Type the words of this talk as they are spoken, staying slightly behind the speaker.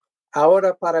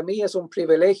Ahora para mí es un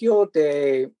privilegio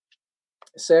de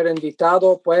ser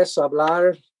invitado pues a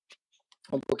hablar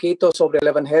un poquito sobre el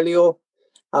Evangelio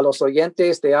a los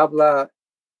oyentes de habla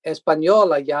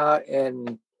española allá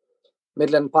en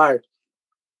Midland Park.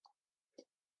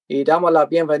 Y damos la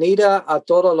bienvenida a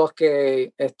todos los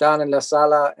que están en la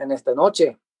sala en esta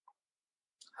noche.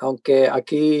 Aunque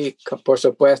aquí, por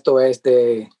supuesto, es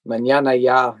de mañana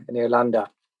ya en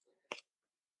Irlanda.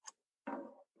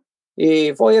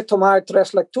 Y voy a tomar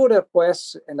 3 lecturas,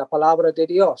 pues, en la palabra de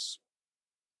Dios.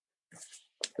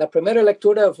 La primera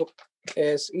lectura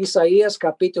es Isaías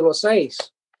capítulo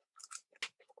 6.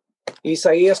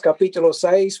 Isaías capítulo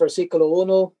 6, versículo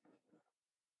 1.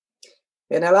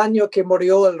 En el año que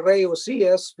murió el rey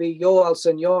Usías, vi yo al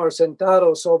Señor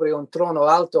sentado sobre un trono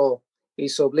alto y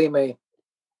sublime,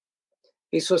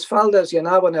 y sus faldas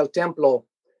llenaban el templo.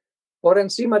 Por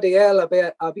encima de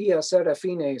él había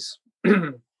serafines.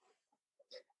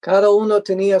 Cada uno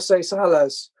tenía 6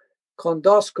 alas, con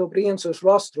 2 cubrían sus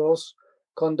rostros,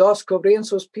 con 2 cubrían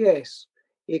sus pies,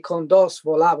 y con 2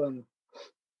 volaban.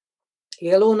 Y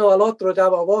el uno al otro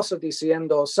daba voces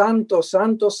diciendo: Santo,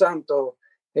 Santo, Santo,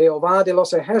 Jehová de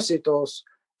los ejércitos,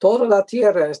 toda la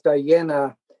tierra está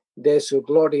llena de su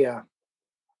gloria.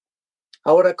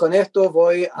 Ahora con esto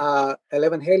voy al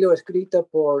Evangelio escrito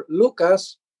por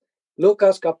Lucas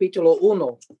capítulo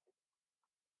 1.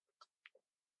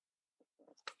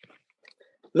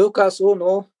 Lucas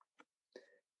 1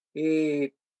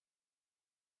 y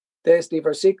desde el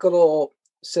versículo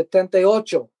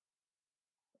 78.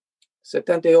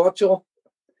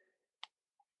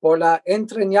 Por la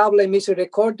entrañable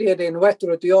misericordia de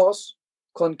nuestro Dios,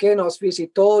 con que nos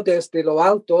visitó desde lo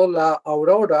alto la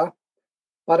aurora,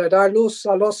 para dar luz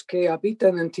a los que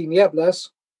habitan en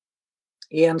tinieblas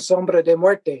y en sombra de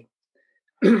muerte,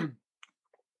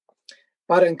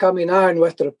 para encaminar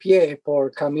nuestro pie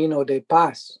por camino de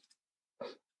paz.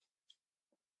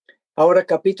 Ahora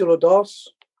capítulo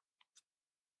 2.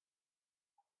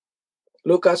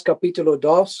 Lucas capítulo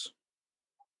 2,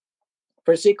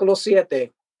 versículo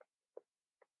 7.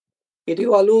 Y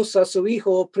dio a luz a su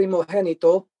hijo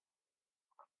primogénito,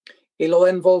 y lo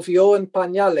envolvió en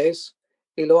pañales,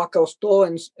 y lo acostó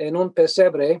en un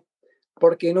pesebre,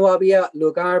 porque no había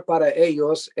lugar para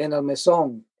ellos en el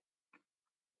mesón.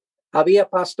 Había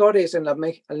pastores en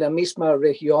la misma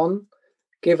región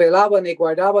que velaban y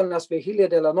guardaban las vigilias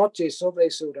de la noche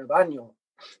sobre su rebaño.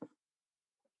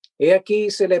 Y aquí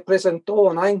se le presentó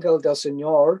un ángel del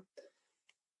Señor,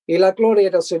 y la gloria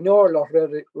del Señor los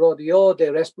rodeó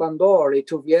de resplandor, y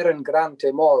tuvieron gran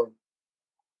temor.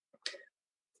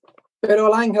 Pero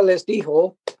el ángel les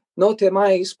dijo: No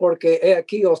temáis, porque he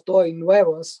aquí os doy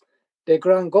nuevas de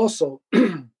gran gozo,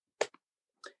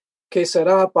 que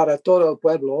será para todo el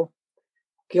pueblo,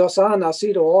 que os ha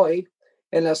nacido hoy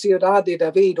en la ciudad de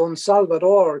David un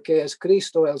Salvador, que es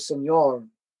Cristo el Señor.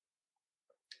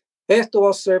 Esto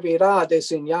os servirá de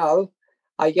señal: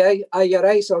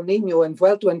 hallaréis al niño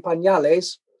envuelto en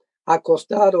pañales,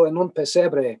 acostado en un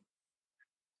pesebre.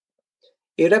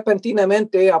 Y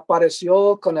repentinamente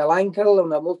apareció con el ángel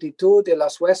una multitud de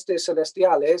las huestes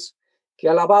celestiales que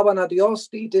alababan a Dios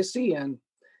y decían: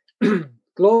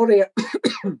 Gloria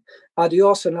a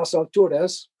Dios en las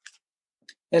alturas,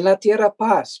 en la tierra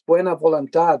paz, buena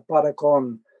voluntad para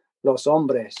con los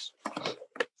hombres.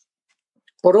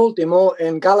 Por último,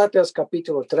 en Gálatas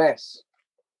capítulo 3.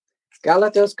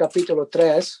 Gálatas capítulo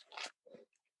 3,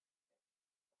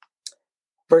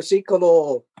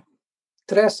 versículo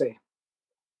 13.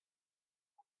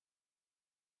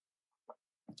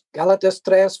 Gálatas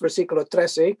 3, versículo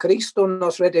 13. Cristo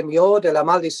nos redimió de la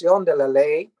maldición de la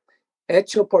ley,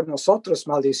 hecho por nosotros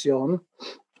maldición,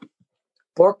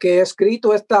 porque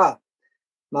escrito está: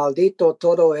 maldito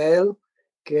todo el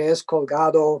que es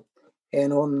colgado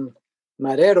en un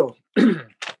madero.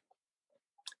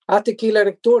 Hasta aquí la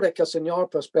lectura. Que el Señor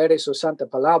prospere su santa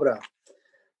palabra.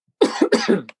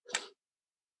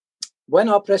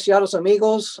 Bueno, apreciados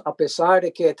amigos, a pesar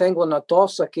de que tengo una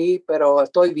tos aquí, pero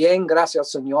estoy bien, gracias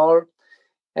al Señor.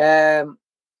 En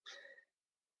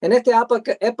esta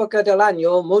época del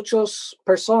año, muchas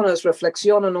personas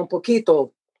reflexionan un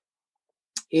poquito,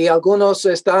 y algunos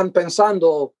están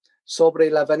pensando sobre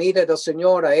la venida del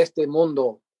Señor a este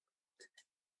mundo.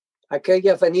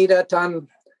 Aquella venida tan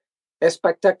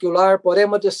espectacular,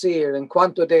 podemos decir, en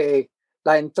cuanto de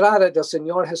la entrada del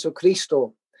Señor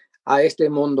Jesucristo a este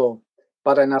mundo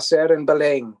para nacer en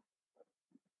Belén.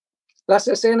 Las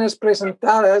escenas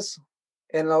presentadas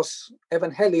en los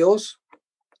evangelios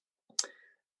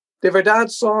de verdad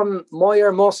son muy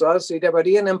hermosas y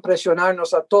deberían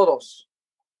impresionarnos a todos,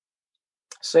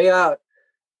 sea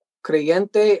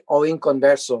creyente o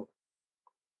inconverso.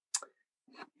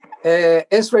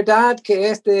 Es verdad que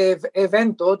este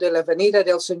evento de la venida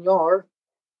del Señor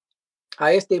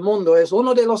a este mundo es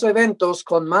uno de los eventos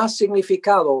con más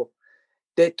significado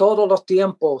de todos los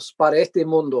tiempos para este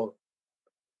mundo.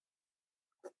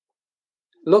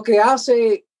 Lo que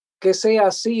hace que sea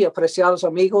así, apreciados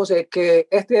amigos, es que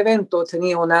este evento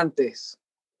tenía un antes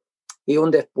y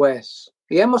un después.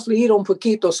 Y hemos leído un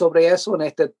poquito sobre eso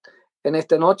en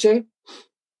esta noche.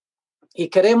 Y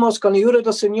queremos, con la ayuda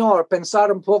del Señor,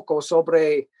 pensar un poco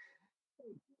sobre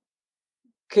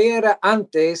qué era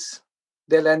antes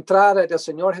de la entrada del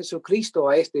Señor Jesucristo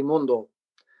a este mundo.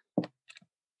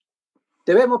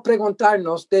 Debemos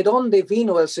preguntarnos de dónde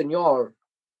vino el Señor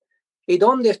y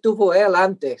dónde estuvo Él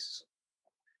antes.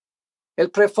 El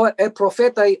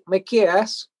profeta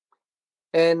Miqueas,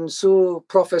 en su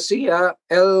profecía,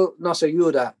 él nos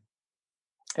ayuda.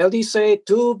 Él dice,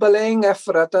 tú, Belén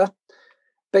Efrata,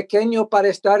 pequeño para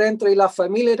estar entre la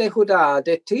familia de Judá,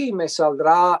 de ti me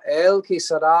saldrá él que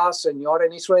será Señor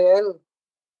en Israel.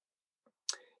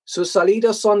 Sus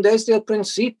salidas son desde el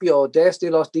principio,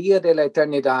 desde los días de la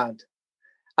eternidad.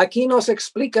 Aquí nos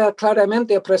explica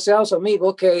claramente, apreciados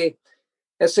amigos, que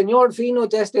el Señor vino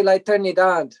desde la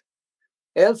eternidad.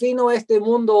 Él vino a este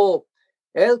mundo,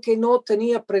 él que no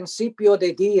tenía principio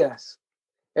de días,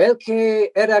 él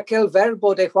que era aquel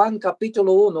verbo de Juan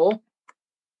capítulo 1,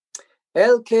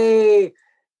 él que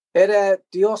era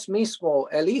Dios mismo,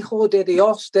 el Hijo de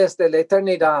Dios desde la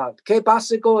eternidad. Qué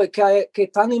básico y qué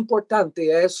tan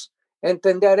importante es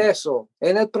entender eso.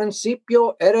 En el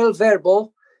principio era el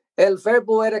verbo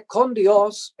era con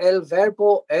Dios, el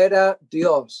verbo era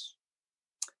Dios.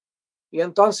 Y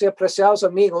entonces, apreciados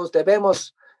amigos,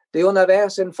 debemos de una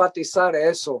vez enfatizar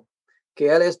eso,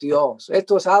 que Él es Dios.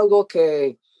 Esto es algo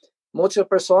que muchas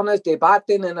personas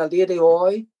debaten en el día de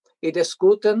hoy y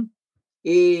discuten,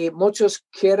 y muchos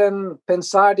quieren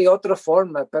pensar de otra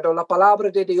forma, pero la palabra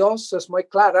de Dios es muy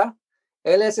clara.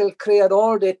 Él es el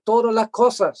creador de todas las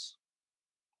cosas.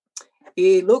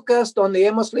 Y Lucas, donde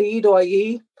hemos leído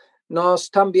allí,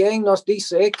 también nos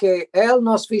dice que Él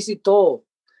nos visitó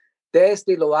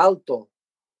desde lo alto.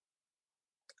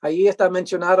 Allí está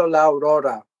mencionado la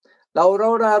aurora. La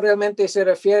aurora realmente se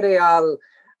refiere a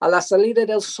la salida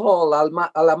del sol,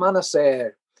 al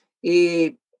amanecer.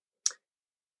 Y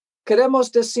queremos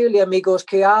decirle, amigos,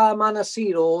 que ha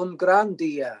amanecido un gran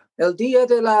día, el día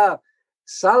de la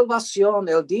salvación,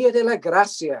 el día de la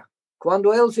gracia,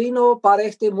 cuando Él vino para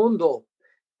este mundo,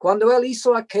 cuando Él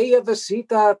hizo aquella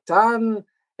visita tan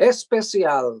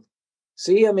especial.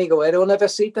 Sí, amigo, era una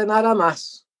visita nada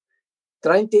más.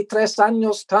 33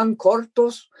 años tan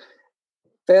cortos,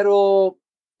 pero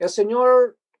el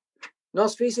Señor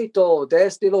nos visitó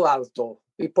desde lo alto,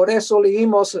 y por eso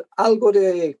leímos algo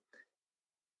de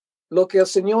lo que el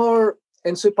Señor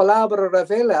en su palabra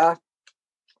revela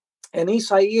en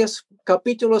Isaías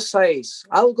capítulo 6,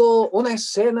 una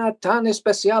escena tan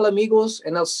especial, amigos,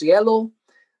 en el cielo,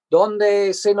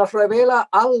 donde se nos revela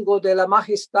algo de la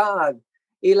majestad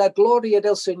y la gloria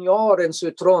del Señor en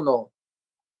su trono.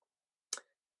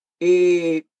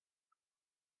 Y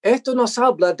esto nos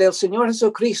habla del Señor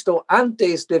Jesucristo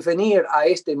antes de venir a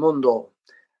este mundo.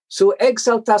 Su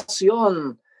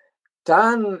exaltación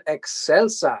tan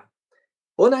excelsa.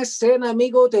 Una escena,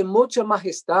 amigo, de mucha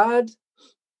majestad.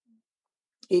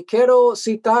 Y quiero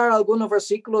citar algunos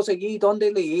versículos allí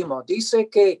donde leímos. Dice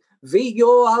que vi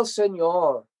yo al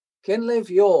Señor. ¿Quién le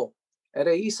vio?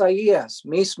 Era Isaías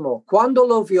mismo. ¿Cuándo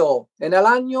lo vio? En el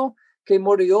año que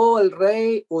murió el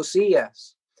rey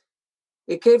Usías.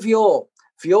 ¿Y qué vio?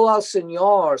 Vio al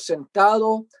Señor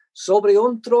sentado sobre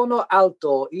un trono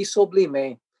alto y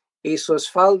sublime, y sus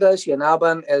faldas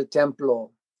llenaban el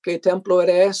templo. ¿Qué templo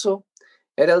era eso?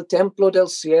 Era el templo del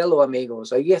cielo,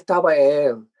 amigos. Allí estaba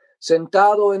Él,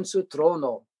 sentado en su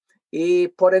trono, y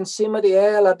por encima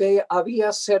de Él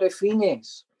había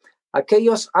serafines,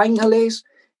 aquellos ángeles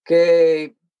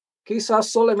que quizás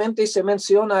solamente se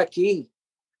menciona aquí.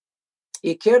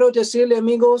 Y quiero decirle,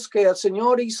 amigos, que el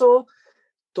Señor hizo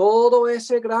todo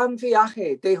ese gran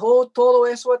viaje, dejó todo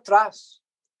eso atrás.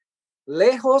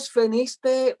 Lejos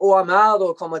veniste, oh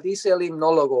amado, como dice el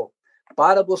himnólogo,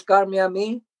 para buscarme a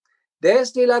mí.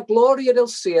 Desde la gloria del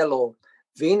cielo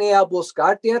vine a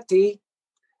buscarte a ti,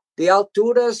 de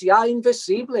alturas ya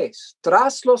invisibles,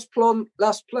 tras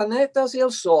las planetas y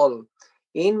el sol,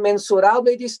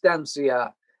 inmensurable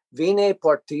distancia, vine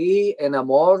por ti en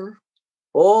amor.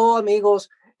 Oh, amigos,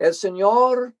 el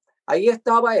Señor, ahí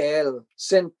estaba Él,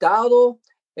 sentado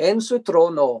en su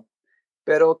trono.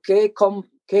 Pero qué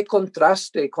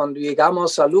contraste cuando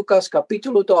llegamos a Lucas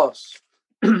capítulo 2.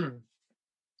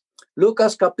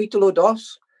 Lucas capítulo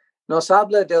 2 nos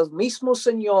habla del mismo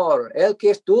Señor, el que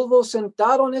estuvo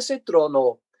sentado en ese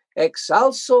trono,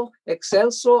 excelso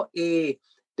y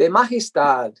de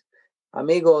majestad.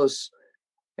 Amigos,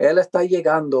 Él está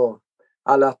llegando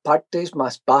a las partes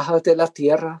más bajas de la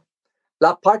tierra.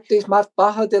 Las partes más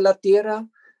bajas de la tierra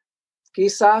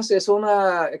quizás es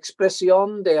una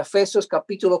expresión de Efesios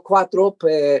capítulo 4,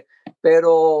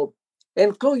 pero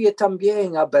incluye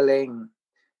también a Belén.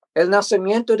 El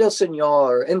nacimiento del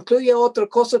Señor incluye otra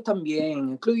cosa también,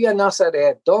 incluye a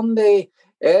Nazaret, donde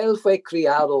Él fue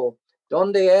criado,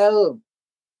 donde Él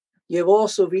llevó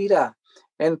su vida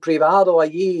en privado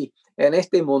allí en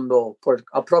este mundo por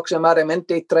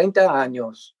aproximadamente 30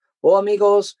 años. Oh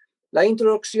amigos, la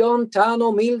introducción tan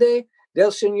humilde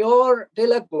del Señor de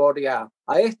la gloria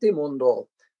a este mundo,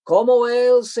 cómo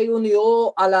Él se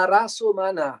unió a la raza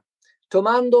humana,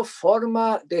 tomando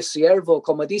forma de siervo,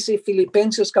 como dice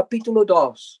Filipenses capítulo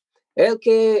 2, el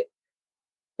que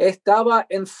estaba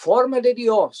en forma de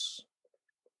Dios,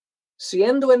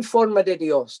 siendo en forma de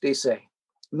Dios, dice,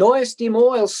 no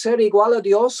estimó el ser igual a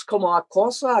Dios como a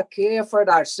cosa a que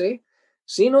aferrarse,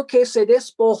 sino que se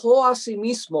despojó a sí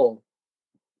mismo.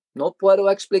 No puedo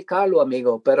explicarlo,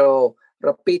 amigo, pero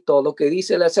repito lo que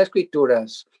dice las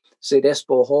Escrituras. Se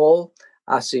despojó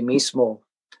a sí mismo.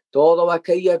 Toda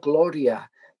aquella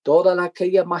gloria, toda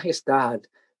aquella majestad,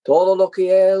 todo lo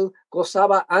que Él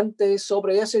gozaba antes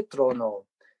sobre ese trono.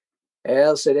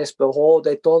 Él se despojó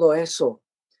de todo eso,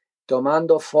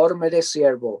 tomando forma de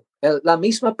siervo. La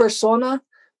misma persona,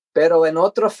 pero en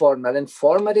otra forma, en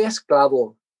forma de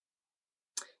esclavo.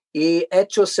 Y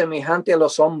hecho semejante a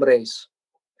los hombres.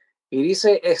 Y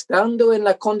dice, estando en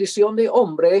la condición de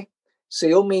hombre,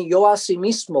 se humilló a sí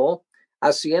mismo,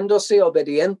 haciéndose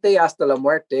obediente hasta la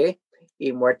muerte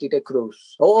y muerte de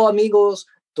cruz. Oh, amigos,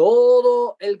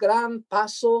 todo el gran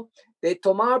paso de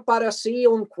tomar para sí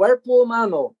un cuerpo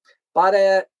humano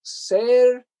para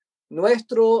ser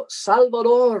nuestro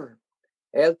Salvador.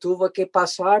 Él tuvo que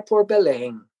pasar por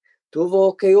Belén,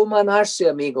 tuvo que humanarse,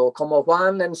 amigo, como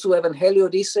Juan en su evangelio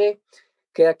dice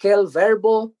que aquel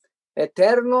verbo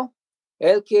eterno,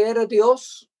 el que era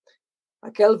Dios,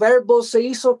 aquel verbo se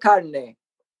hizo carne,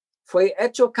 fue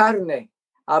hecho carne,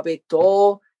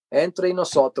 habitó entre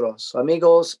nosotros,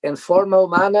 amigos, en forma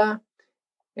humana,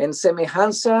 en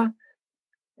semejanza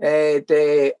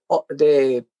de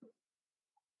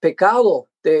pecado,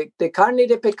 de carne y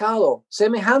de pecado,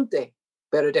 semejante,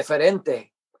 pero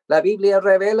diferente. La Biblia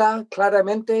revela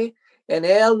claramente, en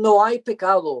Él no hay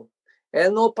pecado.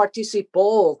 Él no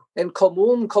participó en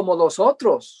común como los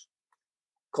otros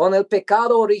con el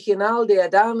pecado original de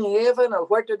Adán y Eva en el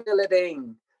huerto del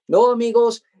Edén. No,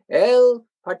 amigos, Él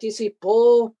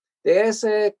participó de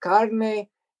esa carne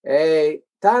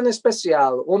tan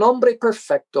especial, un hombre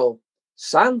perfecto,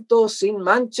 santo, sin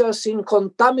mancha, sin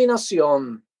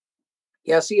contaminación.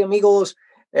 Y así, amigos,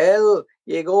 Él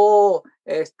llegó a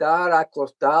estar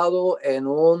acostado en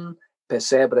un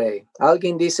pesebre.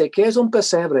 Alguien dice, ¿qué es un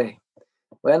pesebre?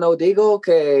 Bueno, digo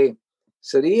que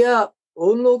sería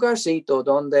un lugarcito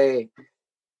donde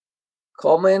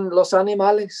comen los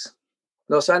animales.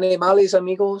 Los animales,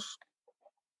 amigos,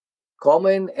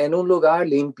 comen en un lugar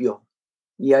limpio.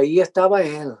 Y ahí estaba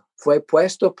Él. Fue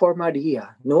puesto por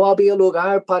María. No había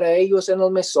lugar para ellos en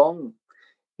el mesón.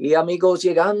 Y amigos,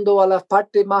 llegando a las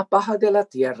partes más bajas de la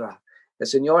tierra, el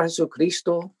Señor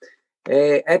Jesucristo,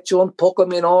 hecho un poco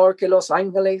menor que los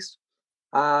ángeles,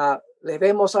 le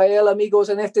vemos a Él, amigos,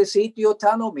 en este sitio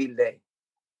tan humilde.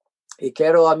 Y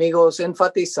quiero, amigos,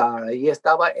 enfatizar, ahí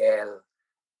estaba Él,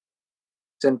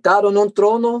 sentado en un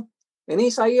trono, en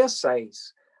Isaías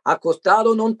 6,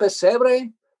 acostado en un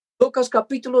pesebre, Lucas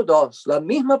capítulo 2, la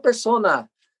misma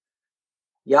persona,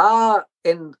 ya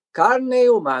en carne de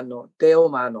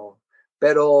humano,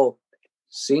 pero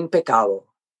sin pecado.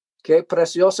 Qué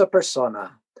preciosa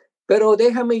persona. Pero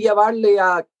déjame llevarle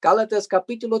a Gálatas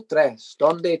capítulo 3,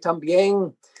 donde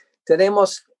también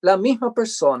tenemos la misma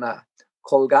persona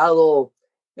colgado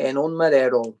en un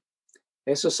madero.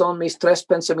 Esos son mis 3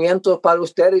 pensamientos para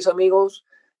ustedes, amigos.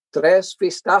 3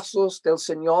 vistazos del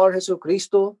Señor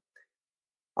Jesucristo,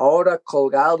 ahora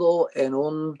colgado en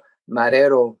un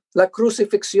madero. La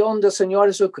crucifixión del Señor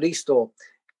Jesucristo.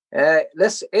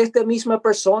 Esta misma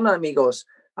persona, amigos,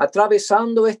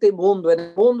 atravesando este mundo.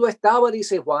 El mundo estaba,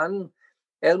 dice Juan,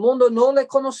 el mundo no le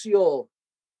conoció.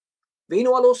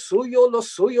 Vino a los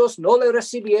suyos no le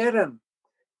recibieron.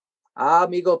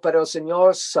 Amigo, pero el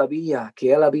Señor sabía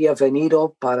que Él había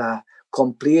venido para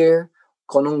cumplir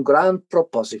con un gran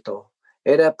propósito.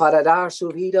 Era para dar su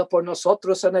vida por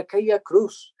nosotros en aquella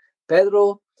cruz.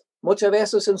 Pedro muchas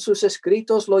veces en sus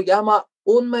escritos lo llama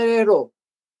un madero.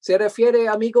 Se refiere,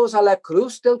 amigos, a la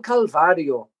cruz del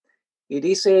Calvario. Y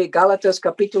dice Gálatas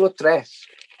capítulo 3.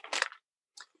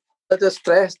 Gálatas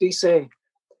 3 dice,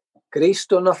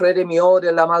 Cristo nos redimió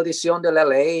de la maldición de la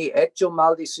ley, hecho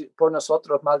por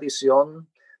nosotros maldición,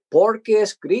 porque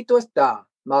escrito está,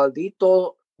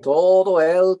 maldito todo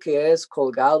el que es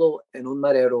colgado en un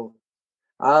madero.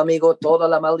 Amigo, toda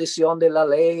la maldición de la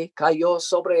ley cayó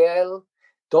sobre él,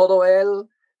 todo él,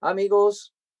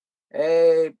 amigos,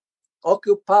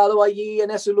 ocupado allí en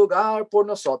ese lugar por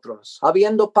nosotros,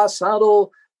 habiendo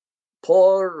pasado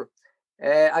por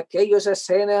aquellas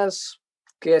escenas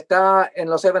que está en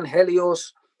los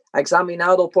evangelios,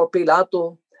 examinado por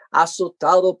Pilato,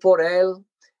 azotado por él,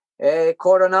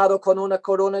 coronado con una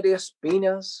corona de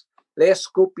espinas, le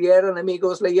escupieron,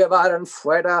 amigos, le llevaron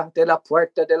fuera de la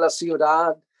puerta de la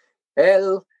ciudad,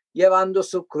 él llevando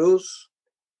su cruz,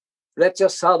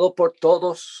 rechazado por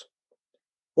todos.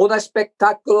 Un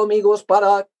espectáculo, amigos,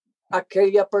 para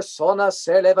aquella persona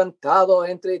ser levantado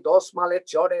entre dos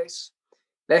malhechores.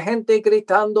 La gente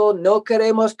gritando, no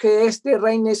queremos que este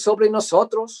reine sobre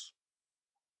nosotros.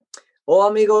 Oh,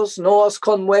 amigos, ¿no os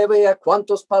conmueve a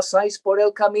cuantos pasáis por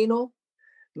el camino?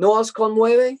 ¿No os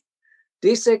conmueve?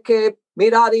 Dice que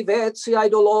mirad y ved si hay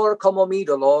dolor como mi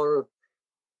dolor,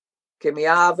 que me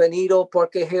ha venido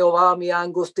porque Jehová me ha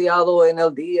angustiado en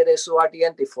el día de su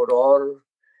ardiente furor.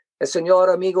 El Señor,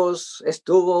 amigos,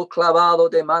 estuvo clavado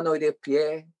de mano y de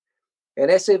pie en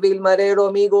ese vil madero,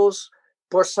 amigos,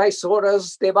 por 6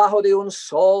 horas debajo de un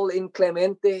sol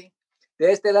inclemente,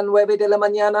 desde las 9 de la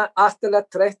mañana hasta las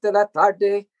 3 de la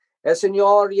tarde. El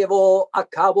Señor llevó a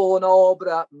cabo una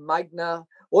obra magna,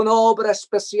 una obra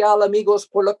especial, amigos,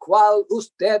 por la cual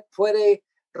usted puede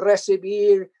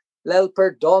recibir el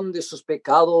perdón de sus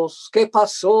pecados. ¿Qué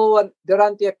pasó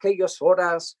durante aquellas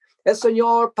horas? El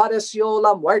Señor padeció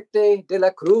la muerte de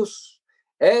la cruz.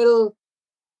 Él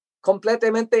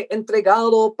completamente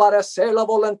entregado para hacer la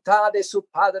voluntad de su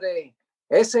Padre.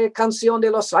 Esa canción de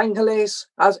los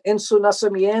ángeles en su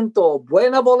nacimiento,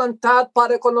 buena voluntad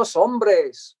para con los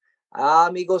hombres.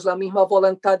 Amigos, la misma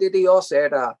voluntad de Dios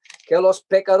era que los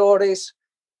pecadores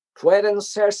puedan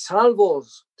ser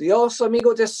salvos. Dios,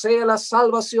 amigos, desea la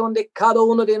salvación de cada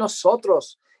uno de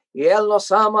nosotros y Él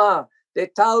nos ama de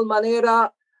tal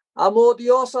manera. Amó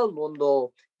Dios al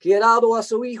mundo, que ha dado a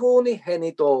su Hijo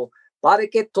unigénito, para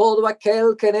que todo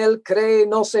aquel que en él cree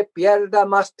no se pierda,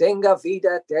 mas tenga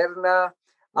vida eterna.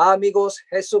 Amigos,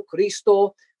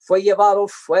 Jesucristo fue llevado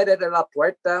fuera de la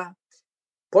puerta,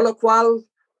 por lo cual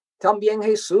también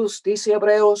Jesús, dice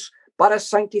Hebreos, para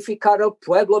santificar al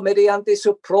pueblo mediante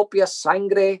su propia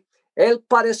sangre, él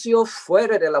padeció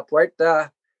fuera de la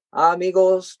puerta.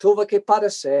 Amigos, tuvo que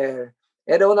padecer.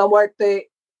 Era una muerte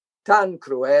tan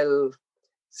cruel.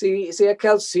 Si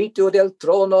aquel sitio del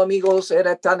trono, amigos,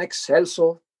 era tan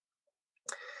excelso,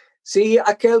 si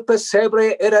aquel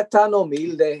pesebre era tan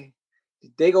humilde,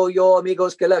 digo yo,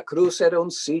 amigos, que la cruz era un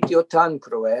sitio tan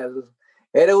cruel.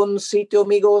 Era un sitio,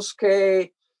 amigos,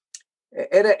 que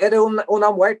era una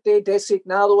muerte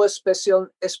designado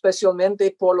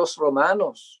especialmente por los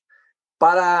romanos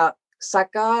para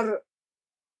sacar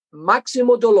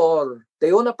máximo dolor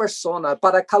de una persona,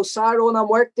 para causar una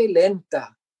muerte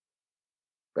lenta.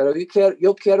 Pero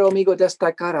yo quiero, amigo,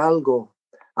 destacar algo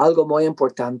muy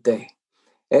importante.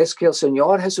 Es que el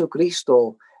Señor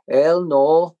Jesucristo, Él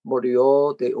no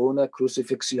murió de una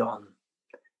crucifixión.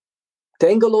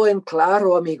 Téngalo en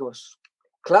claro, amigos.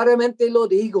 Claramente lo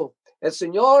digo. El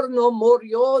Señor no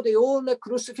murió de una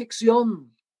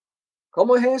crucifixión.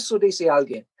 ¿Cómo es eso? Dice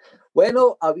alguien.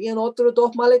 Bueno, habían otros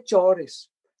 2 malhechores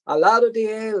al lado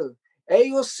de Él.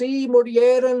 Ellos sí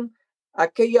murieron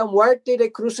aquella muerte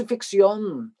de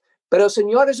crucifixión. Pero el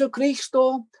Señor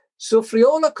Jesucristo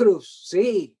sufrió la cruz,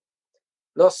 sí,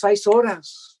 las 6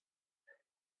 horas.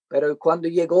 Pero cuando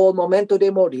llegó el momento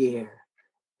de morir,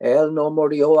 Él no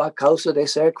murió a causa de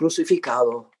ser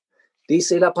crucificado.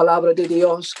 Dice la palabra de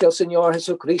Dios que el Señor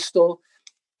Jesucristo,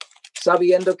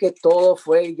 sabiendo que todo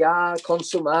fue ya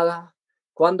consumada,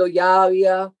 cuando ya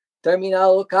había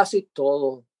terminado casi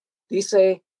todo,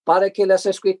 dice, para que las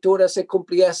escrituras se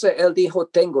cumpliese, él dijo,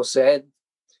 tengo sed.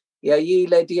 Y allí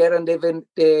le dieron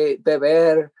de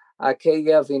beber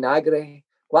aquella vinagre.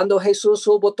 Cuando Jesús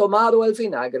hubo tomado el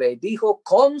vinagre, dijo,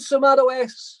 consumado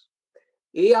es.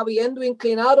 Y habiendo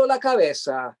inclinado la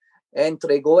cabeza,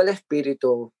 entregó el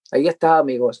espíritu. Ahí está,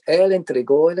 amigos. Él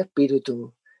entregó el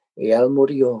espíritu y él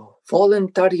murió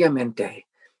voluntariamente.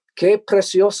 Qué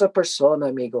preciosa persona,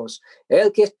 amigos.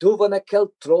 Él que estuvo en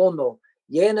aquel trono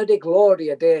lleno de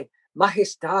gloria, de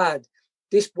majestad,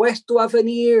 dispuesto a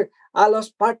venir a las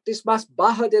partes más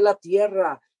bajas de la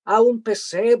tierra, a un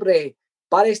pesebre,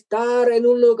 para estar en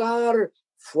un lugar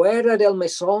fuera del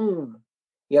mesón.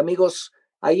 Y amigos,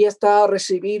 ahí está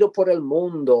recibido por el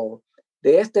mundo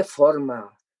de esta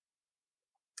forma.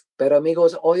 Pero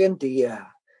amigos, hoy en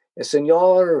día el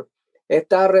Señor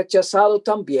está rechazado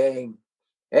también.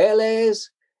 Él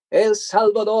es el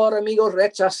Salvador, amigos,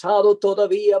 rechazado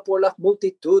todavía por las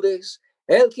multitudes.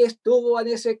 El que estuvo en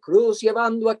esa cruz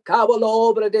llevando a cabo la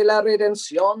obra de la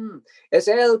redención. Es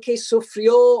el que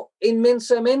sufrió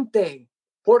inmensamente.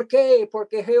 ¿Por qué?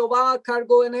 Porque Jehová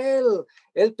cargó en él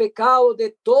el pecado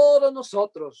de todos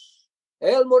nosotros.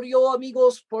 Él murió,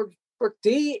 amigos, por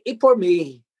ti y por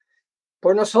mí.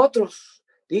 Por nosotros,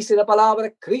 dice la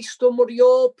palabra, Cristo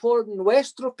murió por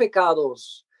nuestros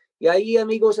pecados. Y ahí,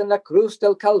 amigos, en la cruz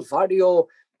del Calvario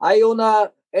hay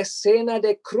una escena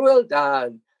de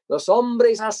crueldad. Los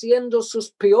hombres haciendo sus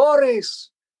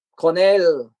peores con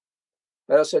él.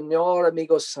 Pero el Señor,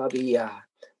 amigos, sabía.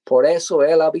 Por eso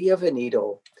él había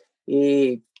venido.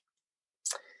 Y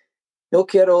no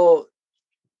quiero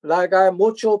largar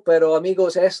mucho, pero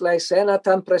amigos, es la escena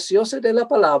tan preciosa de la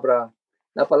palabra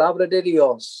de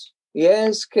Dios. Y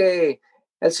es que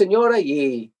el Señor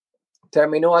allí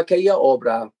terminó aquella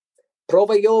obra,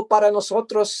 proveyó para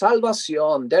nosotros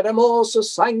salvación, derramó su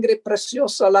sangre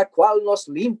preciosa, la cual nos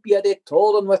limpia de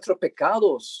todos nuestros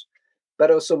pecados.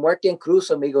 Pero su muerte en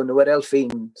cruz, amigo, no era el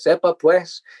fin. Sepa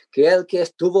pues que el que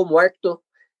estuvo muerto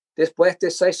después de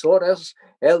 6 horas,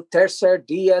 el tercer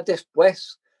día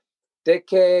después de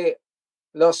que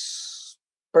las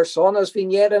personas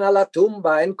vinieran a la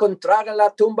tumba, encontraran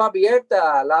la tumba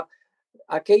abierta,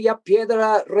 aquella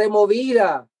piedra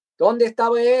removida. ¿Dónde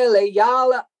estaba él?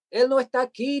 Él no está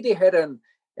aquí, dijeron.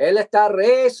 Él está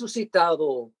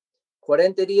resucitado.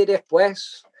 40 días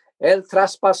después, él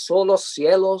traspasó los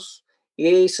cielos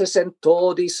y se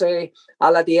sentó, dice, a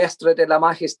la diestra de la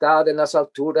majestad en las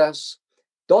alturas,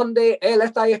 donde él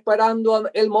está esperando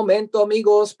el momento,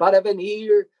 amigos, para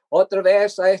venir otra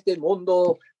vez a este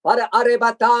mundo, para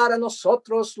arrebatar a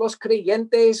nosotros los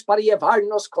creyentes, para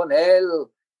llevarnos con él.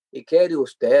 ¿Y quiere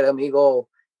usted, amigo?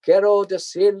 Quiero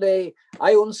decirle,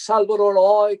 hay un Salvador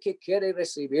hoy que quiere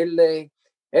recibirle.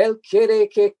 Él quiere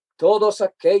que todos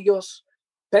aquellos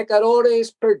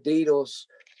pecadores perdidos,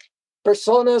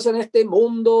 personas en este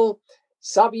mundo,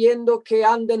 sabiendo que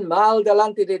andan mal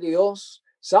delante de Dios,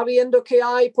 sabiendo que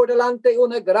hay por delante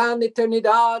una gran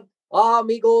eternidad,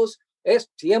 amigos, es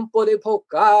tiempo de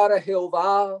buscar a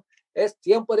Jehová, es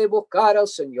tiempo de buscar al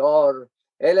Señor.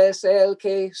 Él es el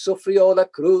que sufrió la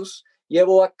cruz,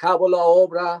 llevó a cabo la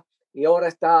obra y ahora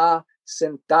está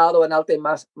sentado en alta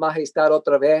majestad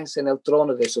otra vez en el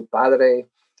trono de su Padre.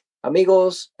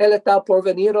 Amigos, Él está por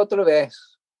venir otra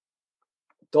vez.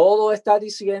 Todo está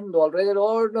diciendo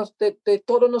alrededor de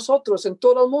todos nosotros, en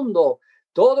todo el mundo.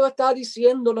 Todo está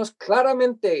diciéndonos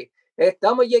claramente,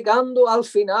 estamos llegando al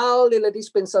final de la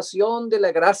dispensación de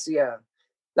la gracia.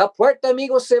 La puerta,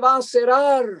 amigos, se va a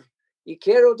cerrar. Y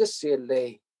quiero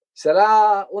decirle,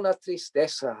 será una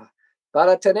tristeza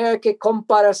para tener que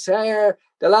comparecer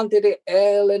delante de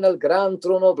él en el gran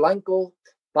trono blanco,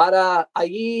 para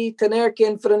allí tener que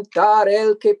enfrentar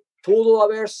el que pudo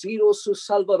haber sido su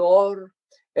Salvador,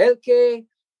 el que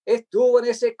estuvo en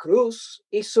esa cruz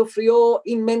y sufrió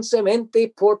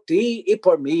inmensamente por ti y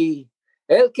por mí,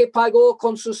 el que pagó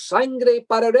con su sangre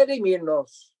para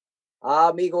redimirnos.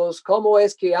 Amigos, ¿cómo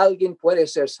es que alguien puede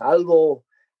ser salvo?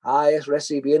 Es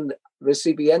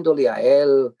recibiéndole a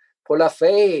él por la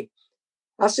fe,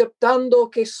 aceptando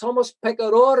que somos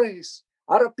pecadores,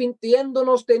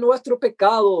 arrepintiéndonos de nuestros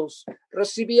pecados,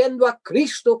 recibiendo a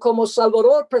Cristo como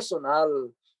Salvador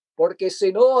personal. Porque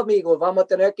si no, amigos, vamos a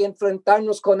tener que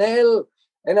enfrentarnos con él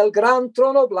en el gran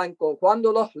trono blanco,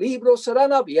 cuando los libros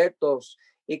serán abiertos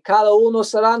y cada uno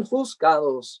serán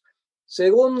juzgados,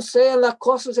 según sean las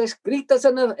cosas escritas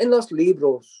en los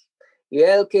libros. Y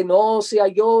el que no se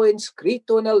halló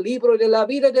inscrito en el libro de la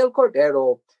vida del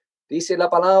Cordero, dice la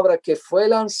palabra que fue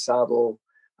lanzado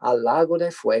al lago de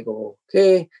fuego.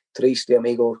 Qué triste,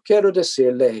 amigo. Quiero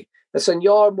decirle, el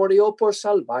Señor murió por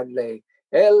salvarle.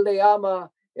 Él le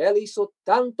ama. Él hizo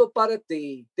tanto para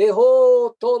ti.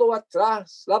 Dejó todo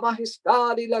atrás, la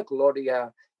majestad y la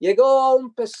gloria. Llegó a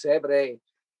un pesebre.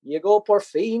 Llegó por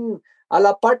fin a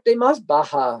la parte más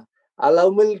baja, a la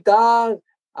humildad,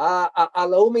 a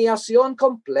la humillación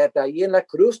completa y en la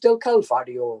cruz del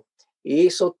Calvario.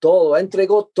 Hizo todo,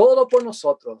 entregó todo por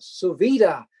nosotros, su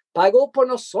vida, pagó por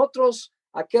nosotros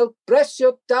aquel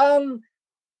precio tan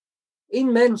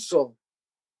inmenso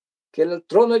que el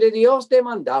trono de Dios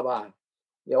demandaba.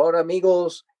 Y ahora,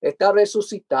 amigos, está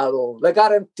resucitado. La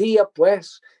garantía,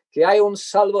 pues, que hay un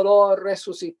Salvador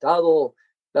resucitado,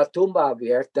 la tumba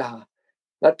abierta.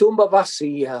 la tumba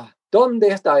vacía. ¿Dónde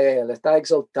está Él? Está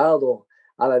exaltado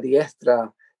a la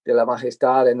diestra de la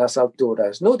majestad en las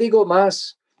alturas. No digo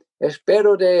más.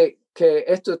 Espero de que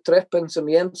estos 3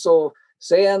 pensamientos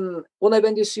sean una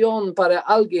bendición para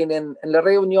alguien en la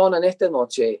reunión en esta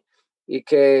noche, y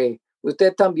que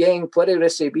usted también puede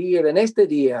recibir en este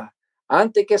día,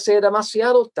 antes que sea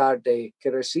demasiado tarde, que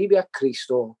reciba a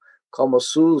Cristo como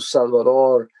su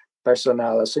Salvador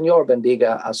personal. El Señor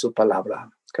bendiga a su palabra.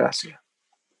 Gracias.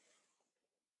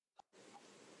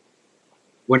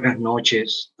 Buenas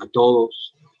noches a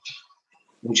todos.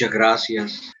 Muchas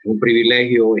gracias. Un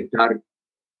privilegio estar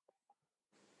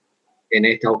en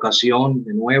esta ocasión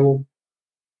de nuevo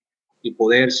y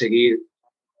poder seguir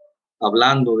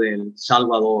hablando del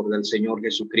Salvador, del Señor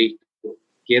Jesucristo.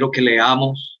 Quiero que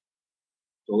leamos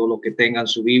todo lo que tengan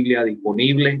su Biblia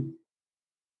disponible,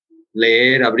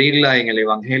 leer, abrirla en el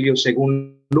Evangelio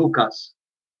según Lucas.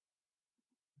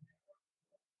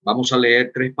 Vamos a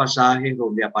leer 3 pasajes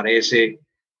donde aparece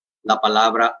la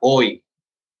palabra hoy.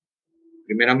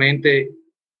 Primeramente,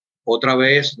 otra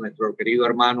vez, nuestro querido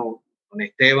hermano don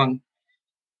Esteban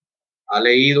ha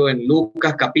leído en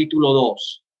Lucas capítulo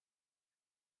 2.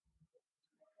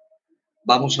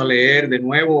 Vamos a leer de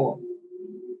nuevo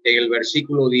en el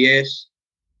versículo 10.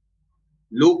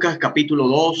 Lucas capítulo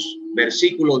 2,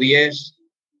 versículo 10.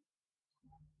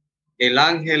 El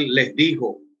ángel les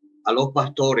dijo a los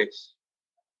pastores: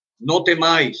 no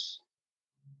temáis,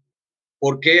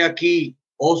 porque aquí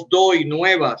os doy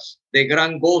nuevas de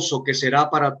gran gozo que será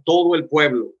para todo el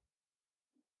pueblo,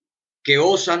 que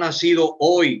os ha nacido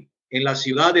hoy en la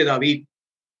ciudad de David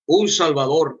un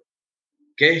Salvador,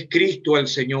 que es Cristo el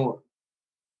Señor.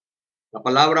 La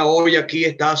palabra hoy aquí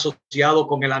está asociado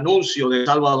con el anuncio de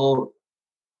Salvador.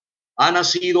 Ha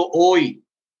nacido hoy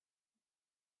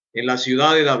en la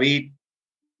ciudad de David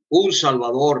un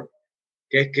Salvador,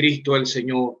 que es Cristo el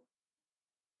Señor.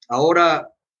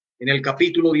 Ahora, en el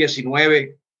capítulo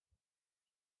 19,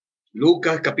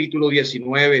 Lucas capítulo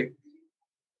 19,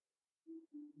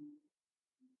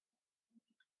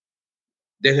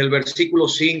 desde el versículo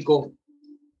 5,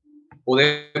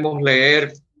 podemos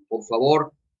leer, por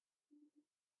favor.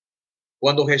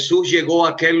 Cuando Jesús llegó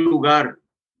a aquel lugar,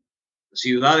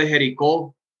 ciudad de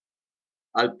Jericó,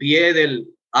 al pie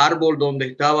del árbol donde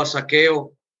estaba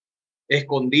Zaqueo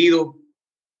escondido,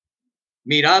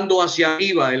 mirando hacia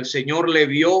arriba, el Señor le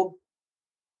vio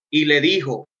y le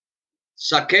dijo: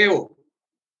 Zaqueo,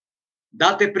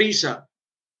 date prisa,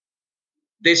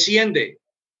 desciende,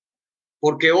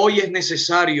 porque hoy es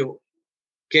necesario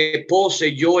que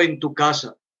pose yo en tu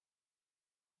casa.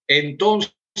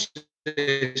 Entonces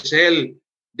él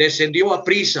descendió a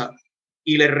prisa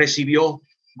y le recibió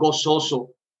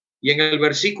gozoso. Y en el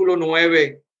versículo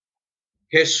 9,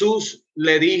 Jesús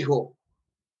le dijo: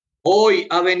 hoy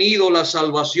ha venido la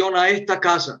salvación a esta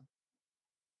casa,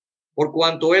 por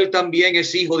cuanto él también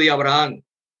es hijo de Abraham,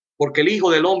 porque el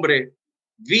Hijo del Hombre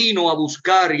vino a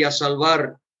buscar y a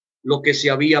salvar lo que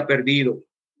se había perdido.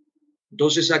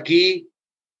 Entonces aquí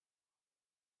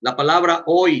la palabra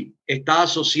hoy está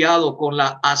asociado con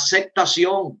la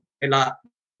aceptación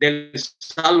del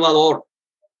Salvador.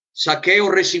 Zaqueo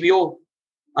recibió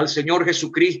al Señor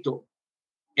Jesucristo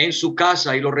en su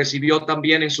casa y lo recibió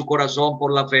también en su corazón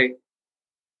por la fe.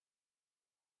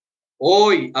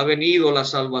 Hoy ha venido la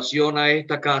salvación a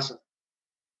esta casa.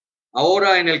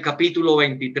 Ahora en el capítulo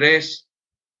 23,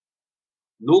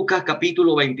 Lucas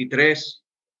capítulo 23,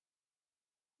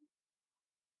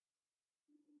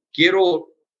 quiero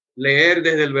leer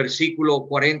desde el versículo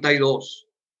 42.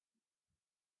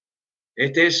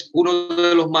 Este es uno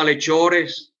de los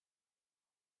malhechores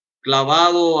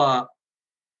clavado a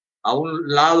un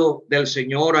lado del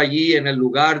Señor allí en el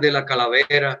lugar de la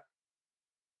calavera.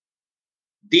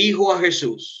 Dijo a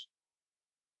Jesús: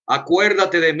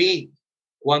 acuérdate de mí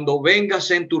cuando vengas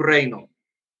en tu reino.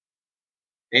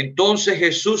 Entonces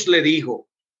Jesús le dijo: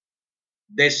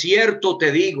 de cierto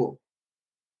te digo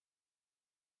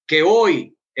que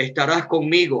hoy estarás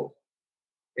conmigo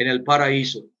en el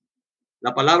paraíso.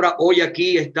 La palabra hoy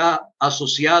aquí está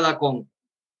asociada con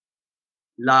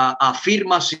la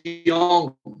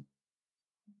afirmación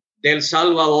del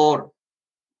Salvador.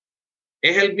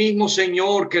 Es el mismo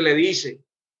Señor que le dice: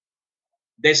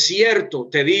 de cierto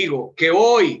te digo que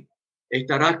hoy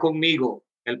estarás conmigo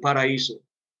en el paraíso.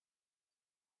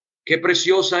 Qué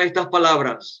preciosas estas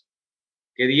palabras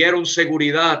que dieron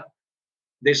seguridad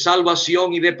de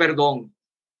salvación y de perdón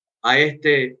a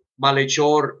este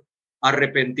malhechor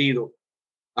arrepentido.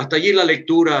 Hasta allí la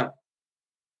lectura.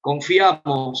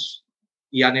 Confiamos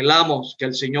y anhelamos que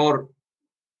el Señor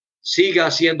siga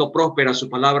haciendo próspera su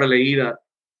palabra leída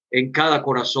en cada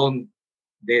corazón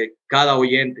de cada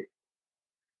oyente.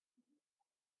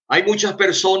 Hay muchas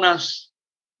personas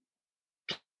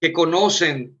que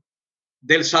conocen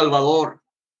del Salvador,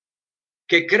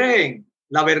 que creen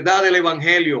la verdad del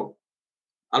evangelio,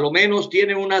 a lo menos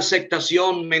tienen una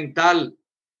aceptación mental,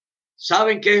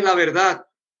 saben qué es la verdad,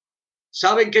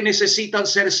 saben que necesitan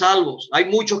ser salvos. Hay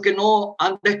muchos que no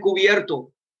han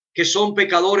descubierto que son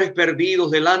pecadores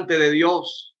perdidos delante de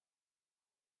Dios,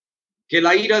 que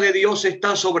la ira de Dios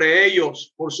está sobre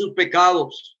ellos por sus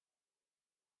pecados,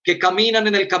 que caminan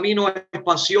en el camino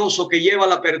espacioso que lleva a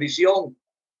la perdición,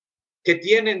 que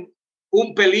tienen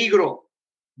un peligro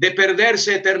de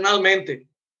perderse eternamente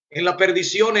en la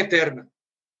perdición eterna.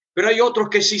 Pero hay otros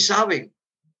que sí saben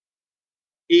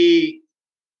y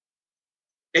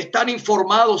están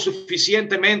informados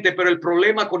suficientemente, pero el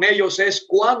problema con ellos es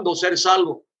cuándo ser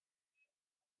salvo.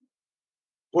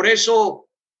 Por eso,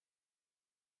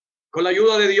 con la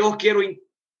ayuda de Dios, quiero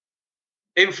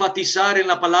enfatizar en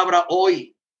la palabra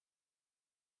hoy.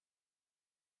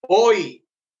 Hoy.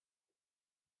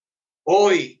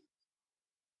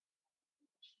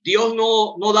 Dios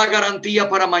no da garantía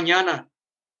para mañana.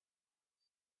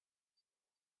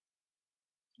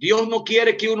 Dios no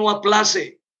quiere que uno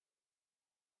aplace,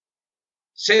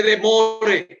 se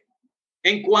demore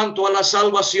en cuanto a la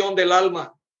salvación del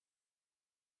alma.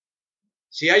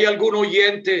 Si hay algún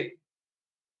oyente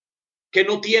que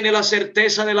no tiene la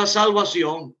certeza de la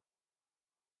salvación,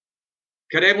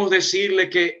 queremos decirle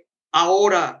que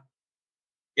ahora,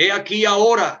 he aquí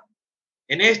ahora,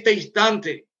 en este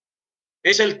instante,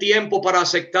 es el tiempo para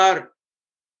aceptar.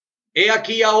 He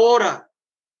aquí ahora,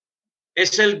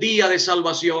 es el día de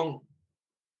salvación.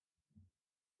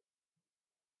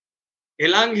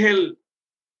 El ángel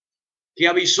que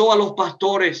avisó a los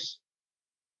pastores,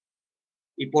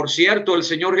 y por cierto, el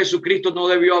Señor Jesucristo no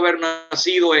debió haber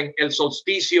nacido en el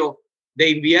solsticio de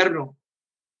invierno.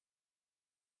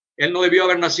 Él no debió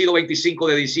haber nacido 25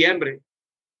 de diciembre,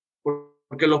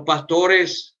 porque los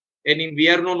pastores en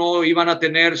invierno no iban a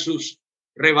tener sus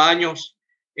rebaños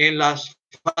en las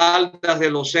faldas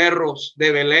de los cerros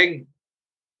de Belén.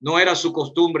 No era su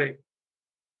costumbre.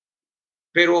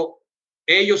 Pero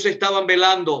ellos estaban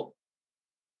velando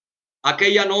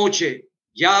aquella noche,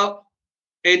 ya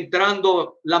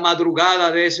entrando la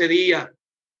madrugada de ese día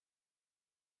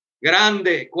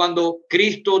grande, cuando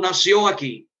Cristo nació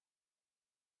aquí.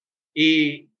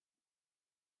 Y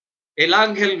el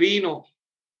ángel vino,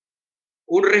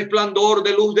 un resplandor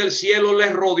de luz del cielo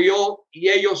les rodeó y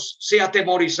ellos se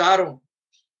atemorizaron.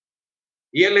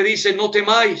 Y él le dice, no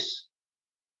temáis.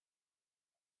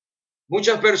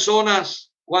 Muchas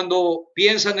personas cuando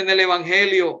piensan en el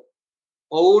evangelio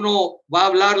o uno va a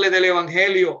hablarle del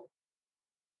evangelio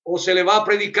o se le va a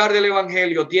predicar del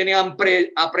evangelio, tiene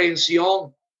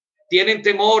aprehensión, tienen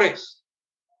temores.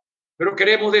 Pero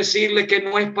queremos decirle que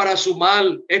no es para su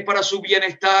mal, es para su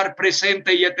bienestar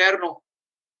presente y eterno.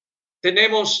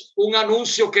 Tenemos un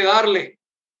anuncio que darle.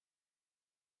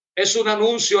 Es un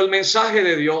anuncio, el mensaje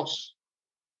de Dios.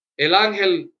 El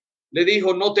ángel le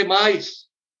dijo, no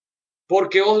temáis,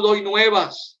 porque os doy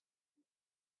nuevas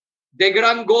de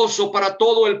gran gozo para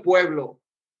todo el pueblo,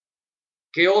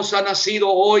 que os ha nacido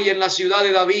hoy en la ciudad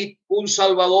de David un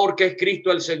Salvador, que es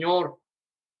Cristo el Señor.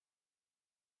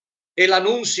 El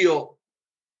anuncio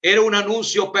era un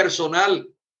anuncio personal.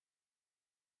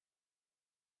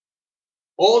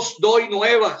 Os doy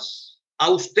nuevas a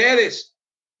ustedes.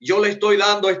 Yo le estoy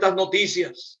dando estas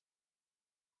noticias.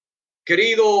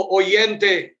 Querido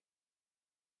oyente,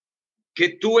 que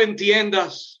tú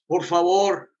entiendas, por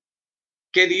favor,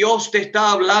 que Dios te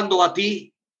está hablando a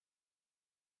ti.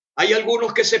 Hay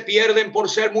algunos que se pierden por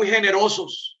ser muy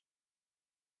generosos.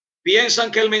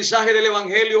 Piensan que el mensaje del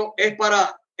evangelio es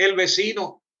para el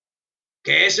vecino,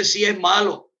 que ese sí es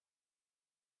malo.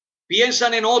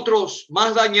 Piensan en otros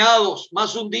más dañados,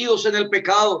 más hundidos en el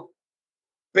pecado,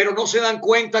 pero no se dan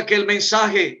cuenta que el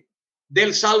mensaje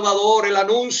del Salvador, el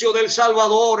anuncio del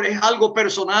Salvador es algo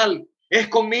personal, es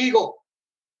conmigo.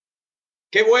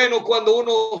 Qué bueno cuando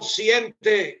uno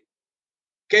siente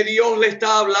que Dios le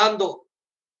está hablando,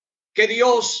 que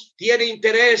Dios tiene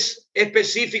interés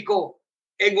específico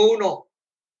en uno.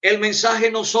 El mensaje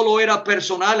no solo era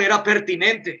personal, era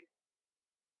pertinente,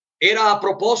 era a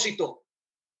propósito,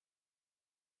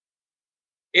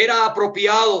 era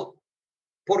apropiado.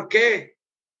 ¿Por qué?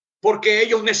 Porque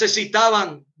ellos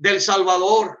necesitaban del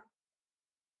Salvador.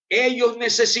 Ellos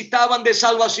necesitaban de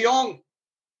salvación.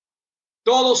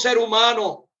 Todo ser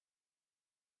humano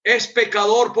es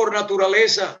pecador por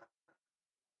naturaleza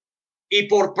y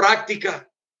por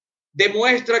práctica.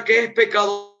 Demuestra que es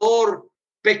pecador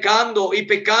pecando y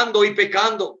pecando y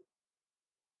pecando.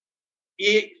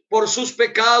 Y por sus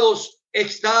pecados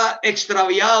está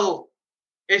extraviado,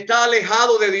 está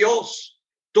alejado de Dios.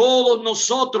 Todos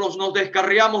nosotros nos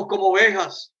descarriamos como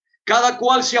ovejas, cada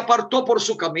cual se apartó por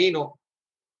su camino,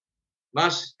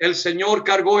 mas el Señor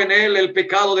cargó en él el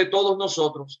pecado de todos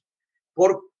nosotros.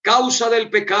 Por causa del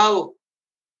pecado,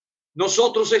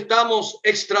 nosotros estamos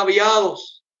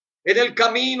extraviados en el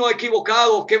camino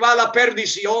equivocado que va a la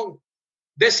perdición,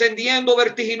 descendiendo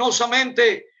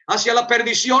vertiginosamente hacia la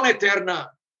perdición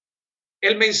eterna.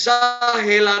 El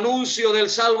mensaje, el anuncio del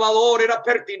Salvador era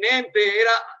pertinente,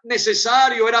 era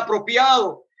necesario, era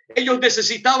apropiado. Ellos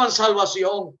necesitaban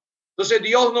salvación. Entonces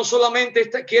Dios no solamente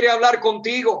quiere hablar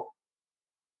contigo,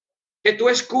 que tú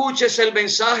escuches el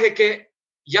mensaje que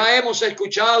ya hemos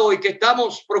escuchado y que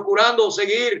estamos procurando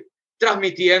seguir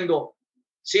transmitiendo,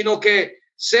 sino que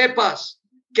sepas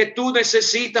que tú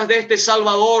necesitas de este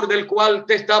Salvador del cual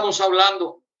te estamos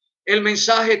hablando. El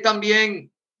mensaje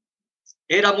también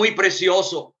era muy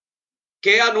precioso.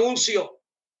 ¿Qué anuncio?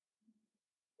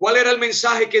 ¿Cuál era el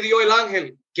mensaje que dio el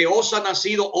ángel? Que os ha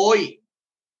nacido hoy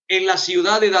en la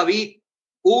ciudad de David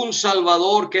un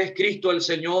Salvador, que es Cristo el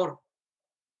Señor.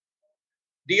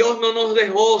 Dios no nos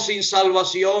dejó sin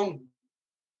salvación.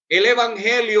 El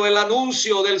evangelio, el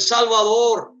anuncio del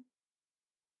Salvador,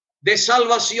 de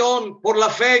salvación por la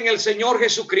fe en el Señor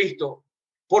Jesucristo,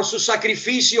 por su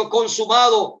sacrificio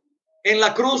consumado en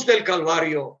la cruz del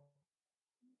Calvario,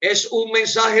 es un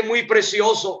mensaje muy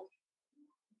precioso,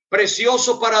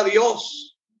 precioso para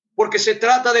Dios, porque se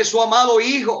trata de su amado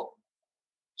Hijo,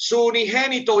 su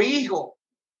unigénito Hijo.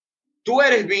 Tú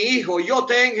eres mi hijo, yo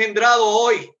te he engendrado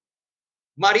hoy.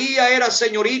 María era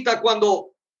señorita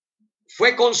cuando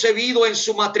fue concebido en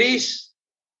su matriz.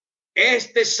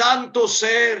 Este santo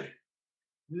ser,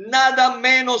 nada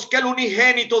menos que el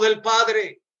unigénito del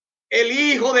Padre, el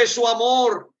Hijo de su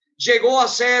amor, llegó a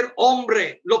ser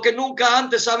hombre, lo que nunca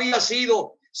antes había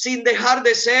sido, sin dejar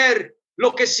de ser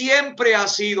lo que siempre ha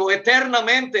sido,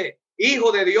 eternamente,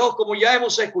 Hijo de Dios, como ya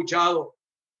hemos escuchado.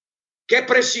 Qué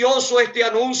precioso este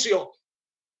anuncio.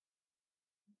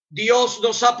 Dios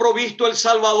nos ha provisto el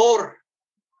Salvador.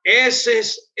 Ese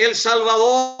es el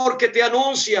Salvador que te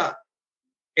anuncia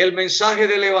el mensaje